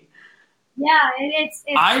to me. Yeah, it's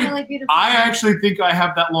really beautiful. I actually think I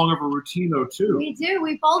have that long of a routine, though, too. We do.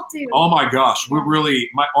 We both do. Oh my gosh,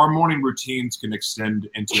 our morning routines can extend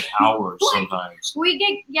into hours sometimes.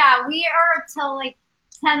 We are till like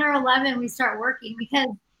 10 or 11 we start working, because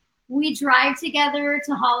we drive together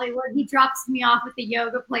to Hollywood. He drops me off at the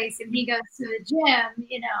yoga place and he goes to the gym,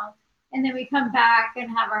 and then we come back and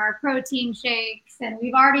have our protein shakes, and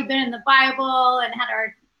we've already been in the Bible and had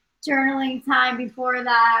our journaling time before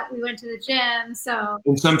that. We went to the gym.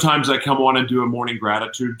 And sometimes I come on and do a morning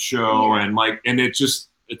gratitude show, and it's just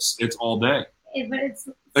it's all day. But it's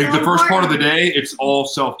like so the first part of the important. day, it's all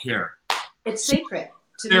self-care. It's sacred.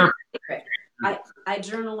 To me, it's sacred. I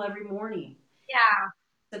journal every morning. Yeah.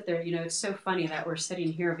 Sit there, it's so funny that we're sitting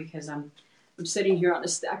here, because I'm sitting here on a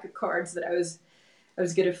stack of cards that I was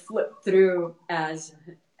going to flip through as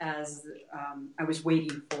I was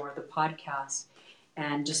waiting for the podcast,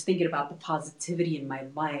 and just thinking about the positivity in my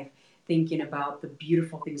life, thinking about the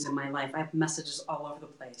beautiful things in my life. I have messages all over the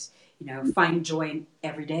place. Find joy in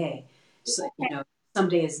every day. So,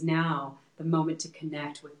 someday is now, the moment to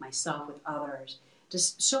connect with myself, with others,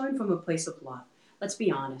 just showing from a place of love. Let's be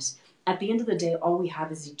honest. At the end of the day, all we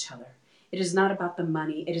have is each other. It is not about the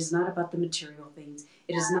money. It is not about the material things.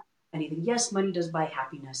 It is not anything. Yes, money does buy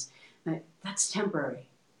happiness, but that's temporary.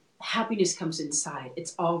 Happiness comes inside.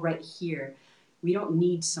 It's all right here. We don't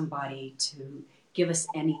need somebody to give us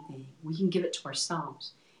anything. We can give it to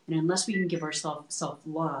ourselves. And unless we can give ourselves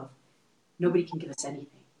self-love, nobody can give us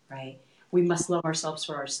anything, right? We must love ourselves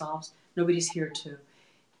for ourselves. Nobody's here to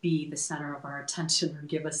be the center of our attention or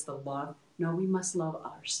give us the love. No, we must love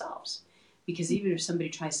ourselves. Because even if somebody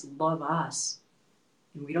tries to love us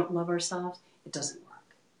and we don't love ourselves, it doesn't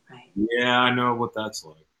work, right? Yeah, I know what that's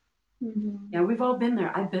like. Mm-hmm. Yeah, we've all been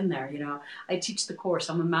there. I've been there, I teach the course.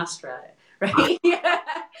 I'm a master at it, right?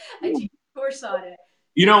 I teach the course on it.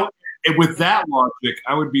 With that logic,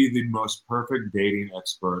 I would be the most perfect dating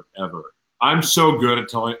expert ever. I'm so good at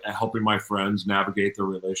helping my friends navigate their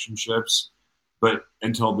relationships, but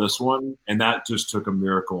until this one, and that just took a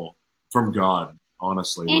miracle from God,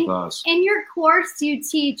 honestly, with us. In your course, do you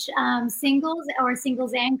teach singles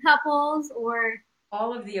and couples, or?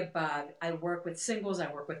 All of the above. I work with singles, I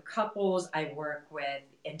work with couples, I work with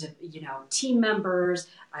team members.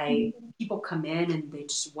 People come in and they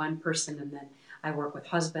just one person, and then I work with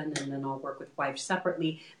husband, and then I'll work with wife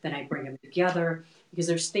separately. Then I bring them together, because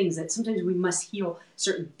there's things that sometimes we must heal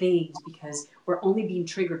certain things, because we're only being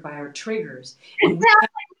triggered by our triggers. And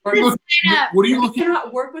we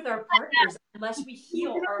cannot work with our partners unless we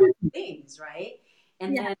heal our own things, right?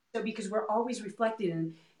 And then, so because we're always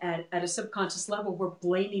reflecting at a subconscious level, we're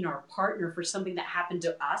blaming our partner for something that happened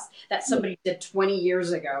to us that somebody did 20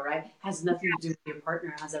 years ago, right? Has nothing to do with your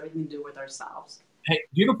partner. It has everything to do with ourselves. Hey,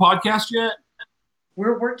 do you have a podcast yet?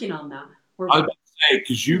 We're working on that. I was about to say,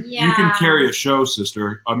 because you can carry a show,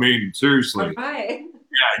 sister. I mean, seriously. All right.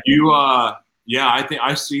 Yeah, I think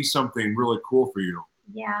I see something really cool for you.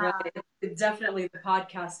 Yeah. Right. Definitely, the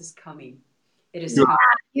podcast is coming. It is coming.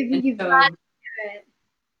 You've got to do it.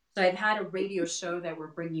 So I've had a radio show that we're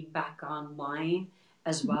bringing back online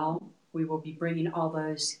as well. We will be bringing all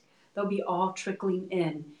those. They'll be all trickling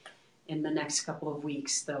in the next couple of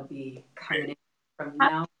weeks. They'll be coming in from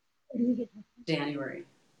now to January.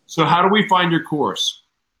 So how do we find your course?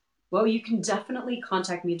 Well, you can definitely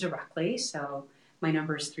contact me directly. So my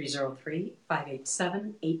number is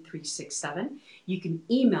 303-587-8367. You can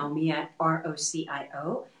email me at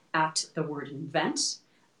rocio@thewordinvent,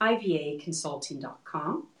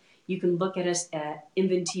 ivaconsulting.com. You can look at us at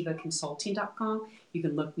inventivaconsulting.com. You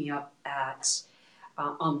can look me up at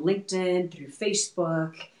on LinkedIn, through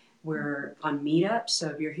Facebook. We're on Meetup. So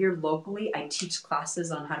if you're here locally, I teach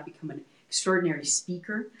classes on how to become an extraordinary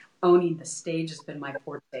speaker. Owning the stage has been my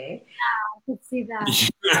forte. Yeah, I could see that.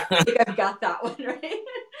 I think I've got that one, right?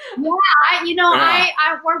 We're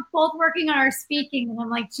both working on our speaking, and I'm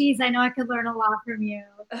like, geez, I know I could learn a lot from you.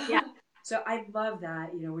 Yeah. So I love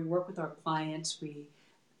that. We work with our clients.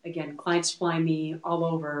 Clients fly me all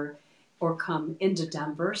over or come into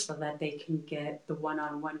Denver so that they can get the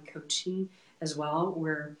one-on-one coaching as well.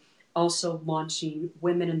 We're also launching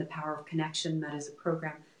Women in the Power of Connection. That is a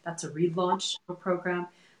program. That's a relaunch of a program.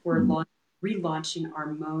 We're relaunching our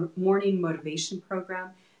morning motivation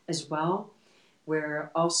program as well. We're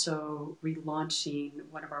also relaunching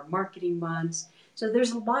one of our marketing ones. So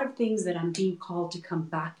there's a lot of things that I'm being called to come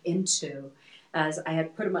back into. As I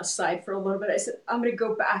had put them aside for a little bit, I said, I'm going to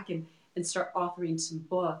go back and start authoring some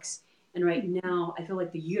books. And right now, I feel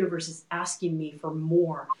like the universe is asking me for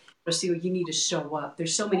more. Rocio, you need to show up.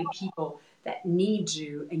 There's so many people that need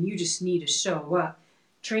you, and you just need to show up.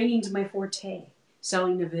 Training's my forte.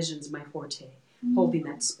 Selling the vision's my forte. Holding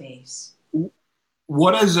that space.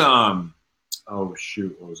 What is oh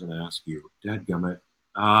shoot, what was I going to ask you? Dadgummit.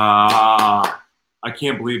 I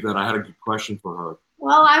can't believe that I had a good question for her. Well,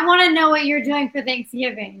 Well, I want to know what you're doing for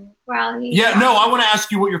Thanksgiving. Well, Yeah, no, I want to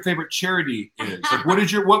ask you what your favorite charity is. Like, what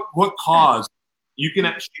is your what cause? You can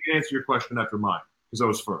answer your question after mine because I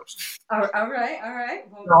was first. All right.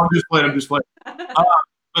 Well, No, I'm just playing.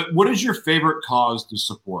 But what is your favorite cause to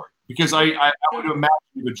support? Because I would imagine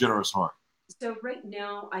you have a generous heart. So right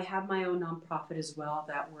now, I have my own nonprofit as well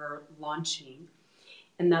that we're launching,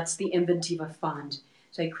 and that's the Inventiva Fund.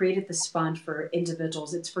 So I created this fund for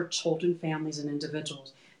individuals. It's for children, families, and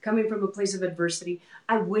individuals coming from a place of adversity.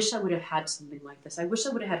 I wish I would have had something like this. I wish I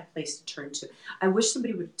would have had a place to turn to. I wish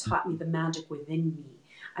somebody would have taught me the magic within me.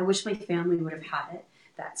 I wish my family would have had it.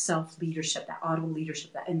 That self-leadership, that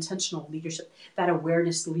auto-leadership, that intentional leadership, that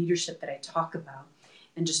awareness leadership that I talk about,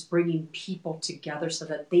 and just bringing people together so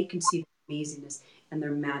that they can see the amazingness and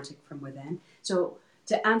their magic from within. So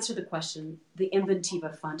to answer the question, the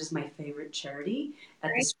Inventiva Fund is my favorite charity.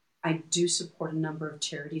 I do support a number of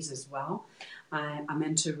charities as well. I'm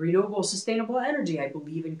into renewable, sustainable energy. I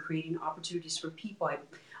believe in creating opportunities for people.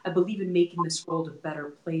 I believe in making this world a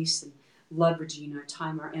better place and leveraging our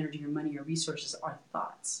time, our energy, our money, our resources, our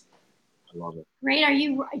thoughts. I love it. Great.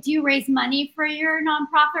 Do you raise money for your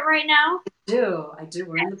nonprofit right now? I do.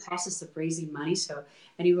 We're in the process of raising money. So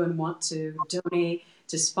anyone want to donate,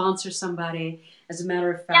 to sponsor somebody, as a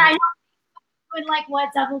matter of fact. Yeah, I know doing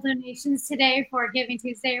double donations today for Giving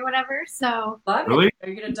Tuesday or whatever. So really? Are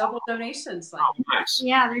you gonna double donations? Nice.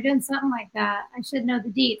 Yeah, they're doing something like that. I should know the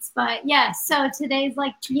deets, but yeah. So today's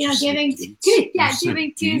Giving Tuesday.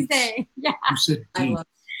 Yeah. You said deets.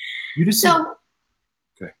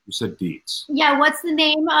 Okay, you said deets. Yeah, what's the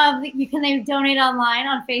name of? Can they donate online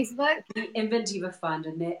on Facebook? The Inventiva Fund,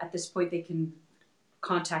 and at this point they can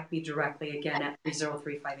contact me directly again at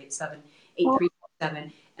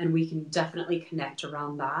 303-587-8347, and we can definitely connect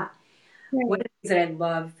around that. Right. One of the things that I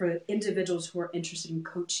love for individuals who are interested in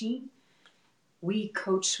coaching, we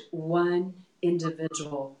coach one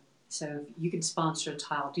individual. So you can sponsor a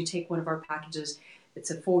child. You take one of our packages. It's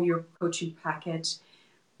a full-year coaching package.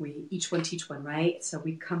 We each one teach one, right? So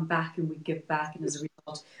we come back and we give back, and as a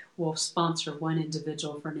result, we'll sponsor one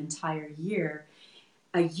individual for an entire year.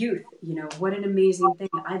 A youth, what an amazing thing.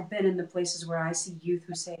 I've been in the places where I see youth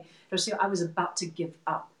who say, Rocio, I was about to give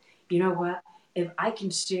up. You know what? If I can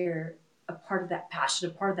share a part of that passion,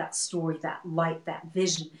 a part of that story, that light, that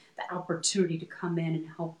vision, that opportunity to come in and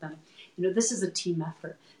help them. This is a team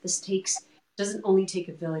effort. This doesn't only take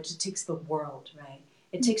a village, it takes the world, right?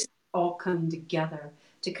 It takes all coming together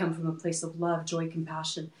to come from a place of love, joy,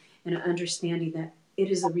 compassion, and an understanding that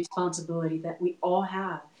it is a responsibility that we all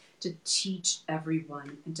have to teach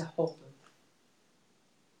everyone and to hold them.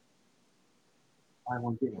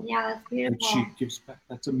 Yeah, that's beautiful. And she gives back.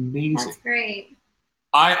 That's amazing. That's great.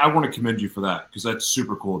 I want to commend you for that because that's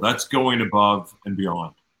super cool. That's going above and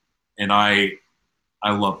beyond. And I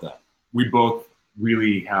love that. We both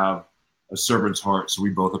really have a servant's heart, so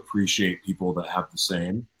we both appreciate people that have the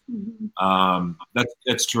same. Mm-hmm.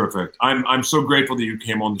 That's terrific. I'm so grateful that you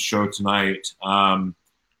came on the show tonight.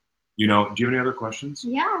 Do you have any other questions?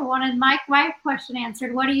 Yeah, I wanted my question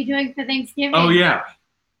answered. What are you doing for Thanksgiving? Oh yeah.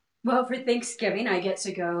 Well, for Thanksgiving, I get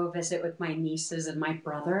to go visit with my nieces and my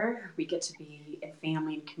brother. We get to be in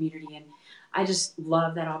family and community, and I just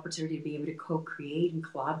love that opportunity to be able to co-create and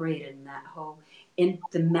collaborate in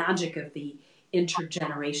the magic of the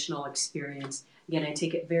intergenerational experience. Again, I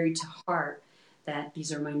take it very to heart that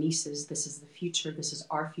these are my nieces. This is the future. This is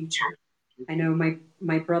our future. I know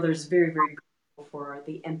my brother is very, very grateful for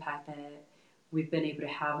the impact that we've been able to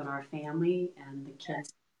have in our family, and the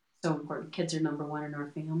kids. So important. Kids are number one in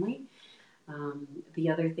our family. The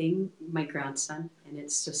other thing, my grandson, and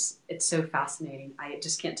it's so fascinating. I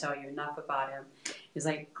just can't tell you enough about him. He's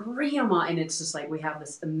like, Grandma, and it's just like we have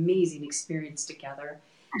this amazing experience together.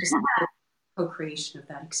 Just the co-creation of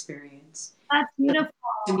that experience. That's beautiful.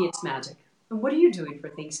 To me, it's magic. And what are you doing for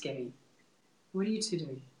Thanksgiving? What are you two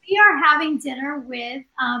doing? We are having dinner with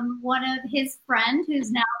one of his friends,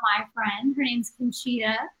 who's now my friend. Her name's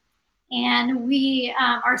Conchita. And we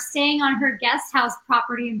are staying on her guest house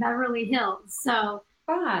property in Beverly Hills. So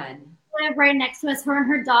fun. We live right next to us. Her and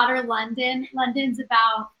her daughter, London. London's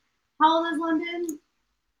about, how old is London?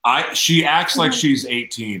 She acts like she's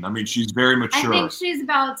 18. I mean, she's very mature. I think she's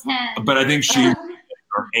about 10. But I think she's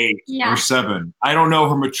 8 or 7. I don't know.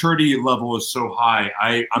 Her maturity level is so high.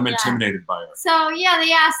 I'm intimidated by her. So, yeah,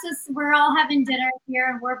 they asked us, we're all having dinner here,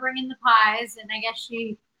 and we're bringing the pies. And I guess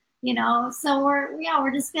she... so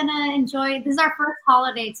we're just gonna enjoy. This is our first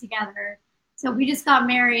holiday together. So we just got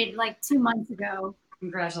married like 2 months ago.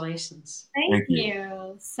 Congratulations. Thank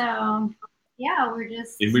you. So yeah,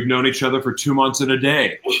 and we've known each other for 2 months and a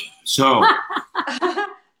day. So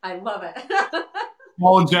I love it.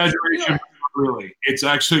 Small exaggeration, really. It's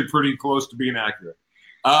actually pretty close to being accurate.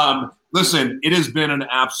 Listen, it has been an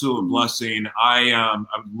absolute blessing. I'd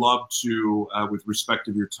love to, with respect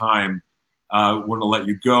of your time, want to let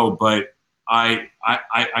you go, but I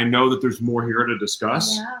know that there's more here to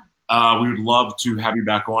discuss. We would love to have you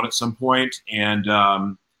back on at some point, and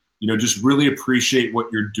just really appreciate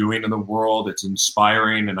what you're doing in the world. It's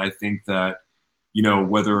inspiring, and I think that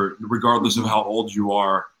regardless of how old you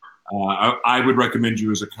are, I would recommend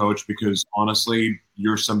you as a coach, because honestly,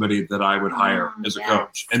 you're somebody that I would hire as a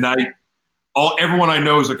coach. And everyone I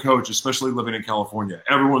know is a coach, especially living in California.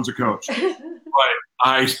 Everyone's a coach.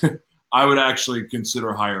 But I would actually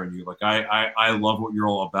consider hiring you. Like I love what you're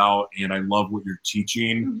all about, and I love what you're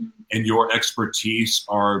teaching, and your expertise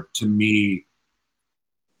are, to me,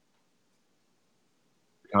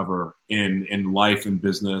 cover in life and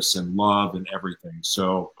business and love and everything.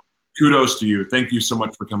 So kudos to you. Thank you so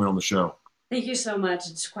much for coming on the show. Thank you so much.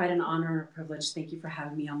 It's quite an honor and a privilege. Thank you for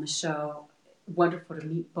having me on the show. Wonderful to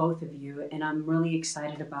meet both of you. And I'm really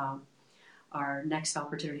excited about our next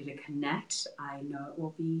opportunity to connect. I know it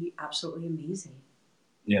will be absolutely amazing.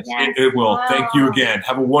 Yes. It will. Whoa. Thank you again.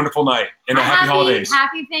 Have a wonderful night and a happy holidays.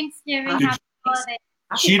 Happy Thanksgiving. Happy holidays.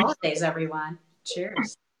 Happy holidays, everyone.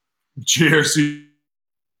 Cheers. Cheers.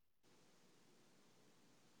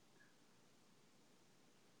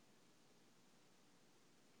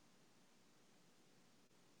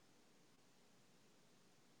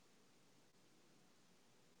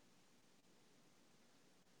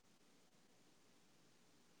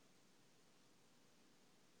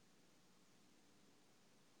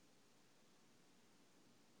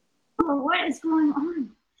 What is going on?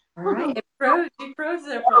 All right, it froze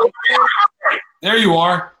there. There you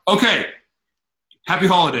are. Okay. Happy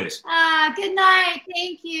holidays. Good night.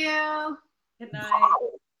 Thank you. Good night.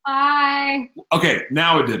 Bye. Okay,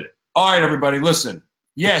 now it did it. All right, everybody, listen.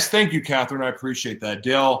 Yes, thank you, Catherine. I appreciate that.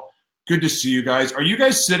 Dale, good to see you guys. Are you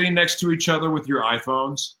guys sitting next to each other with your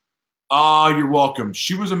iPhones? You're welcome.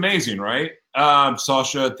 She was amazing, right?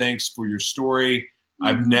 Sasha, thanks for your story.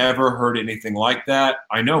 I've never heard anything like that.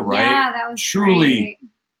 I know, right? Yeah, that was truly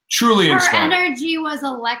inspiring. Her energy was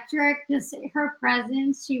electric. Just her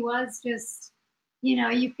presence. She was just,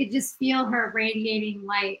 you could just feel her radiating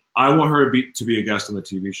light. I want her to be a guest on the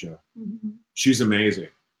TV show. She's amazing.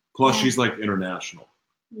 Plus, she's like international.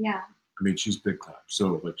 Yeah. I mean, she's big time.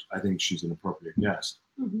 So, I think she's an appropriate guest.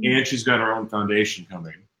 And she's got her own foundation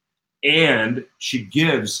coming. And she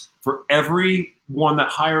gives, for every one that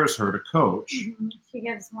hires her to coach, she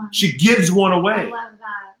gives one. She gives one away. I love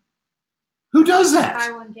that. Who does that?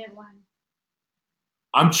 I wouldn't get one.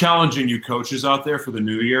 I'm challenging you coaches out there for the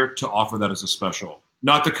new year to offer that as a special.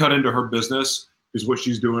 Not to cut into her business, because what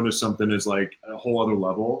she's doing is something is like a whole other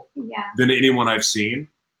level than anyone I've seen.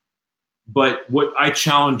 But what I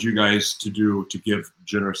challenge you guys to do, to give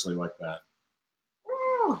generously like that.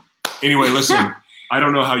 Anyway, listen, I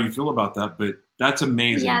don't know how you feel about that, but that's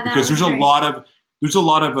amazing, because there's a lot of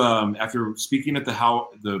after speaking at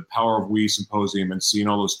the Power of We symposium and seeing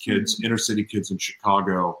all those kids, inner city kids in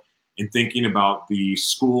Chicago, and thinking about the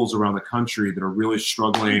schools around the country that are really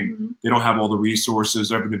struggling. They don't have all the resources.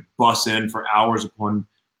 They're having to bus in for hours upon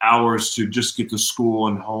hours to just get to school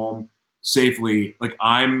and home safely. Like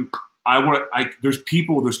there's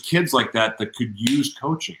kids like that could use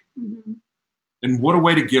coaching. And what a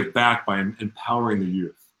way to give back by empowering the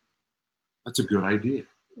youth. That's a good idea.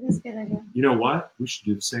 That's a good idea. You know what? We should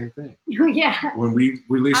do the same thing. Yeah. When we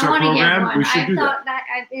release our program, we should do that.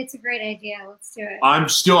 It's a great idea. Let's do it. I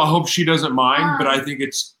hope she doesn't mind, but I think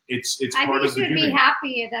it's part of the giving. I think she would be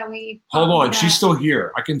happy that we. Hold on. She's still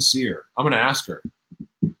here. I can see her. I'm going to ask her.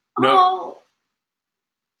 No.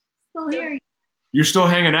 Still here. You're still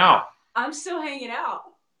hanging out. I'm still hanging out.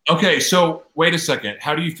 Okay, so wait a second.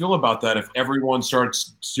 How do you feel about that if everyone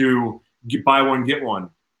starts to buy one, get one?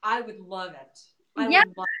 I would love it. I would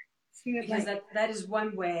love it. Because that is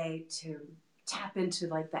one way to tap into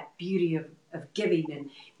like that beauty of giving and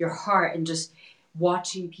your heart and just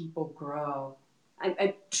watching people grow.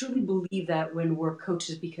 I truly believe that when we're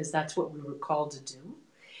coaches, because that's what we were called to do,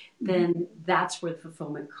 then that's where the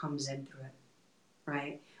fulfillment comes in through it,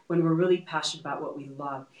 right? When we're really passionate about what we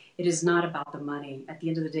love. It is not about the money. At the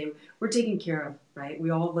end of the day, we're taken care of, right? We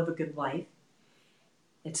all live a good life.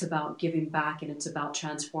 It's about giving back, and it's about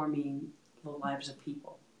transforming the lives of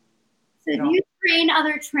people. So do you train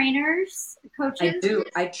other trainers, coaches? I do.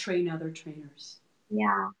 I train other trainers.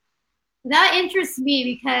 Yeah. That interests me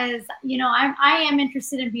because, I am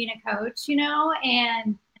interested in being a coach,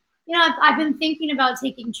 and I've been thinking about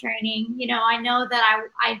taking training. I know that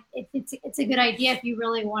it's a good idea if you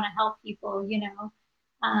really want to help people,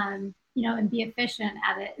 and be efficient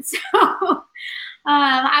at it. So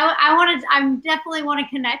I definitely want to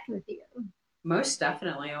connect with you. Most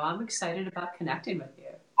definitely. Oh, I'm excited about connecting with you.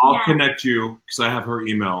 I'll connect you because I have her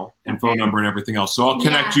email and phone number and everything else. So I'll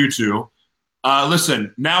connect you two.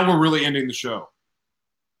 Listen, now we're really ending the show.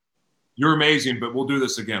 You're amazing, but we'll do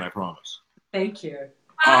this again, I promise. Thank you.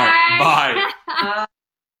 All right, bye.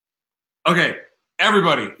 Okay,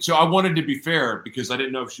 everybody. So I wanted to be fair because I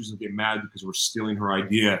didn't know if she was going to get mad because we're stealing her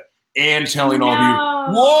idea and telling all of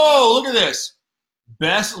you, whoa, look at this.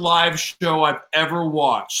 Best live show I've ever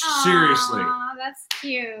watched. Aww, seriously. That's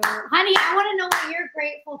cute. Honey, I want to know what you're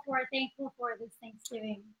grateful for, thankful for this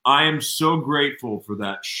Thanksgiving. I am so grateful for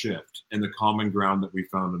that shift and the common ground that we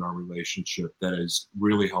found in our relationship that has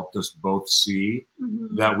really helped us both see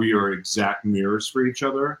that we are exact mirrors for each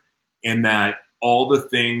other, and that all the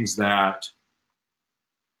things that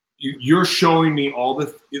you're showing me, all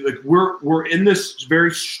the like we're in this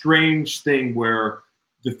very strange thing where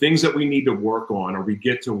the things that we need to work on or we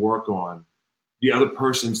get to work on, the other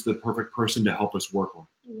person's the perfect person to help us work on.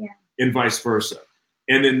 Yeah. And vice versa.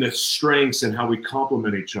 And then the strengths and how we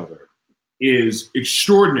complement each other is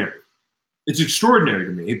extraordinary. It's extraordinary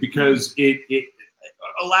to me because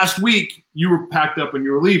last week you were packed up and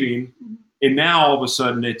you were leaving, and now all of a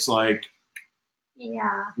sudden it's like,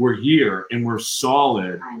 we're here and we're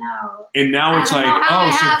solid. I know. And now it's like,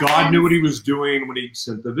 oh, so God knew what he was doing when he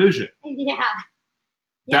sent the vision. Yeah.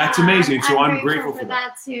 That's amazing. So I'm grateful for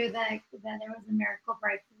that too, that there was a miracle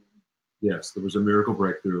breakthrough. Yes, there was a miracle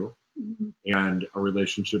breakthrough, and our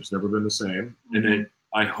relationship's never been the same. And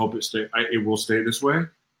I hope it will stay this way.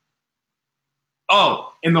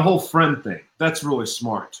 Oh, and the whole friend thing. That's really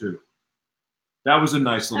smart too. That was a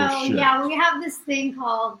nice little shift. Yeah, we have this thing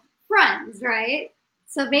called friends, right?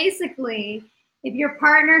 So basically, if your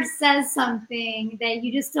partner says something that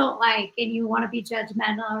you just don't like and you want to be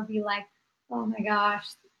judgmental or be like, oh my gosh,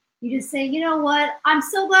 you just say, you know what? I'm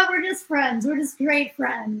so glad we're just friends. We're just great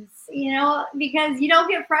friends, because you don't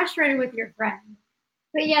get frustrated with your friend.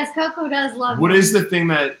 But yes, Coco does love What is the thing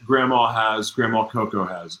that Grandma Coco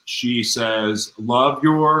has? She says, love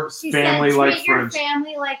your family like friends. Treat your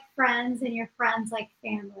family like friends and your friends like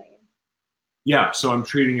family. Yeah, so I'm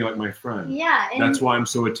treating you like my friend. Yeah. And that's why I'm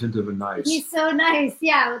so attentive and nice. He's so nice.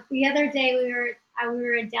 Yeah. The other day we were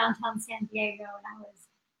in downtown San Diego, and I was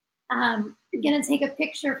gonna take a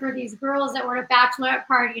picture for these girls that were at a bachelorette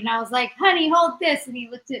party, and I was like, honey, hold this. And he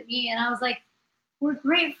looked at me and I was like, we're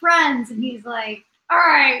great friends. And he's like, all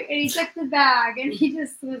right. And he took the bag and he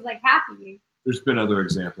just was like happy. There's been other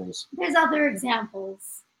examples. There's other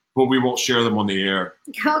examples. But we won't share them on the air.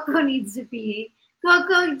 Coco needs to pee.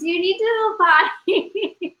 Coco, do you need to go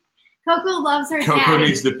potty? Coco loves her Coco daddy.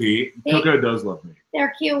 Needs to pee. Coco does love me.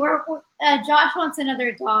 They're cute. Josh wants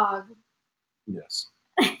another dog. Yes.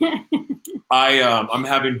 I'm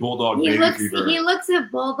having bulldog baby fever. He looks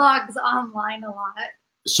at bulldogs online a lot.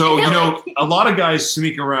 So, a lot of guys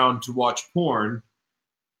sneak around to watch porn.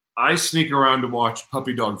 I sneak around to watch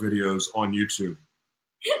puppy dog videos on YouTube.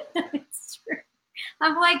 It's true.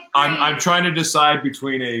 I'm like, I'm trying to decide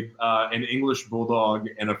between an English bulldog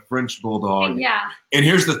and a French bulldog. Yeah. And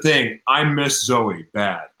here's the thing. I miss Zoe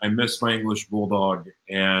bad. I miss my English bulldog,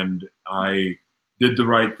 and I did the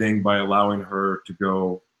right thing by allowing her to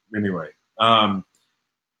go anyway.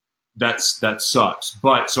 That sucks.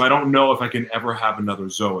 But so I don't know if I can ever have another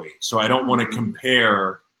Zoe. So I don't want to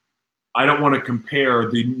compare. I don't want to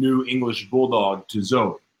compare the new English bulldog to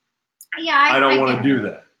Zoe. Yeah, I don't want to do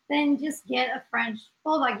that. Then just get a French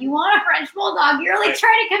bulldog. You want a French bulldog? You're like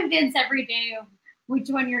trying to convince every day of which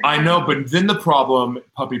one you're. I know, but then the problem,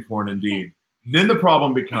 puppy porn, indeed. Then the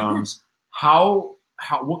problem becomes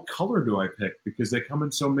what color do I pick? Because they come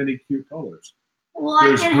in so many cute colors. Well,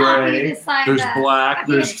 there's I can gray, help you decide there's that. black,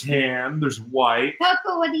 there's tan, there's white.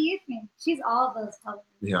 Coco, what do you think? She's all of those colors.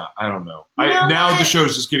 Yeah, I don't know. Now the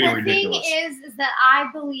show's just getting ridiculous. The thing is that I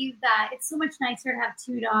believe that it's so much nicer to have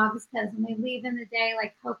two dogs because when we leave in the day,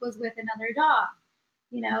 like Coco's with another dog,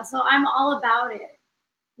 So I'm all about it,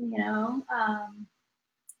 The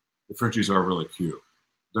Frenchies are really cute.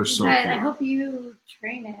 They're so cute. I hope you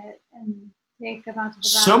train it and take them out to the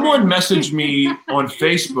Someone messaged me on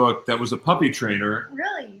Facebook that was a puppy trainer.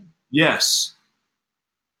 Really? Yes.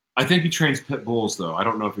 I think he trains pit bulls, though. I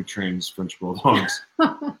don't know if he trains French bulldogs.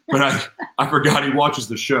 But I forgot he watches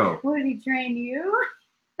the show. Would he train you?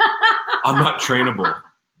 I'm not trainable.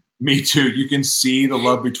 Me too. You can see the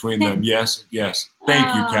love between them. Yes, yes. Thank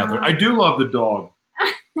you, Catherine. I do love the dog.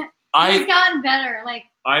 He's gotten better.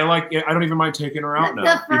 I don't even mind taking her out now.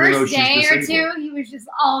 The first day or two, he was just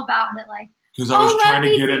all about it. Because I was trying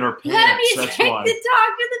to get in her pants. Let me That's take why. the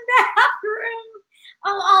dog to the bathroom.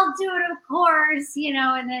 Oh, I'll do it, of course,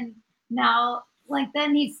 and then now, like,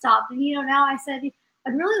 then he stopped. And, now I said,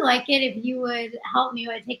 I'd really like it if you would help me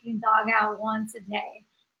with taking the dog out once a day,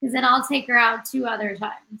 because then I'll take her out 2 other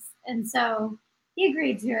times. And so he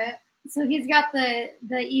agreed to it. So he's got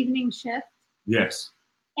the evening shift. Yes.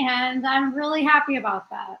 And I'm really happy about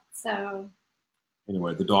that. So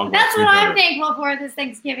anyway, the dog. That's what I'm thankful for this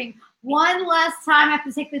Thanksgiving. One less time I have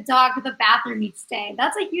to take the dog to the bathroom each day.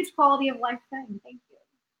 That's a huge quality of life thing. Thank you.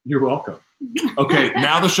 You're welcome. Okay,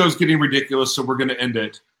 now the show's getting ridiculous, so we're going to end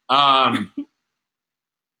it.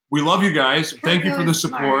 We love you guys. Thank you for the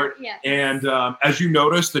support. Yes. And as you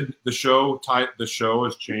noticed, the show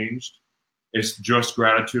has changed. It's just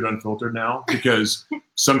Gratitude Unfiltered now, because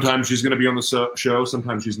sometimes she's going to be on the show,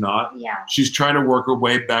 sometimes she's not. Yeah. She's trying to work her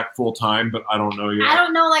way back full time, but I don't know yet. I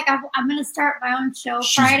don't know. Like, I'm going to start my own show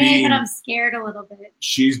Friday, but I'm scared a little bit.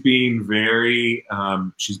 She's being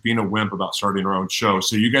she's being a wimp about starting her own show.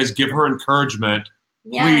 So you guys give her encouragement,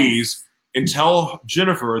 please, and tell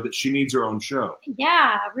Jennifer that she needs her own show.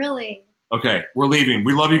 Yeah, really. Okay, we're leaving.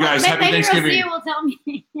 We love you guys. Happy Thanksgiving. Rocio will tell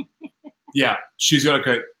me. Yeah, she's going to.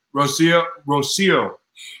 Okay. Rocio,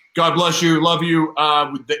 God bless you. Love you.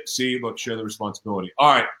 Look, share the responsibility.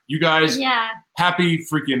 All right, you guys. Yeah. Happy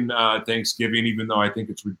freaking Thanksgiving, even though I think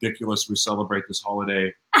it's ridiculous we celebrate this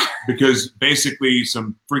holiday because basically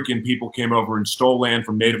some freaking people came over and stole land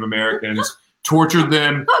from Native Americans, tortured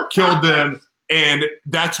them, killed them, and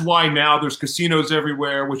that's why now there's casinos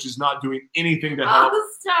everywhere, which is not doing anything to help.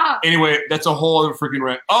 Oh, stop. Anyway, that's a whole other freaking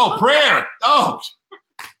rant. Oh, prayer. Oh,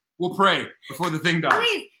 we'll pray before the thing dies.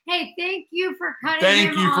 Please. Hey, thank you for cutting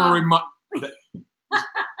Thank you for reminding.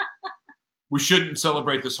 We shouldn't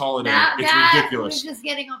celebrate this holiday. It's ridiculous. Was just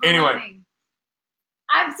getting overwhelming. Anyway,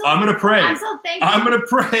 I'm going to pray. I'm so thankful. I'm going to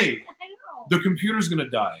pray. I know. The computer's going to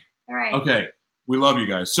die. All right. Okay. We love you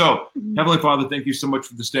guys. So, Heavenly Father, thank you so much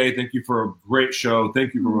for this day. Thank you for a great show.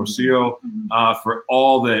 Thank you for Rocio, for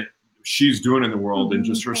all that she's doing in the world and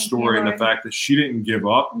just her story and the fact that she didn't give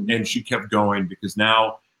up and she kept going, because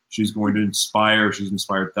now she's going to inspire. She's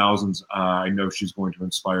inspired thousands. I know she's going to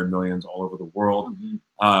inspire millions all over the world.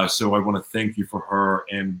 So I want to thank you for her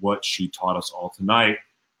and what she taught us all tonight.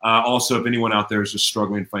 Also, if anyone out there is just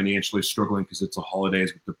struggling financially, struggling because it's the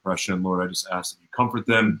holidays with depression, Lord, I just ask that you comfort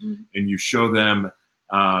them and you show them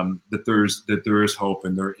that there is hope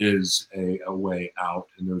and there is a way out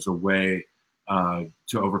and there's a way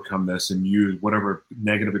to overcome this, and use whatever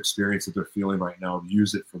negative experience that they're feeling right now,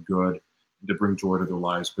 use it for good, to bring joy to their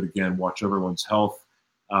lives. But again, watch everyone's health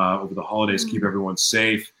over the holidays. Keep everyone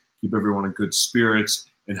safe. Keep everyone in good spirits,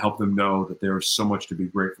 and help them know that there is so much to be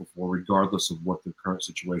grateful for, regardless of what the current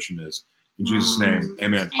situation is. In Jesus' name,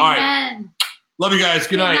 amen. All right. Love you guys.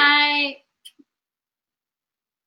 Good night.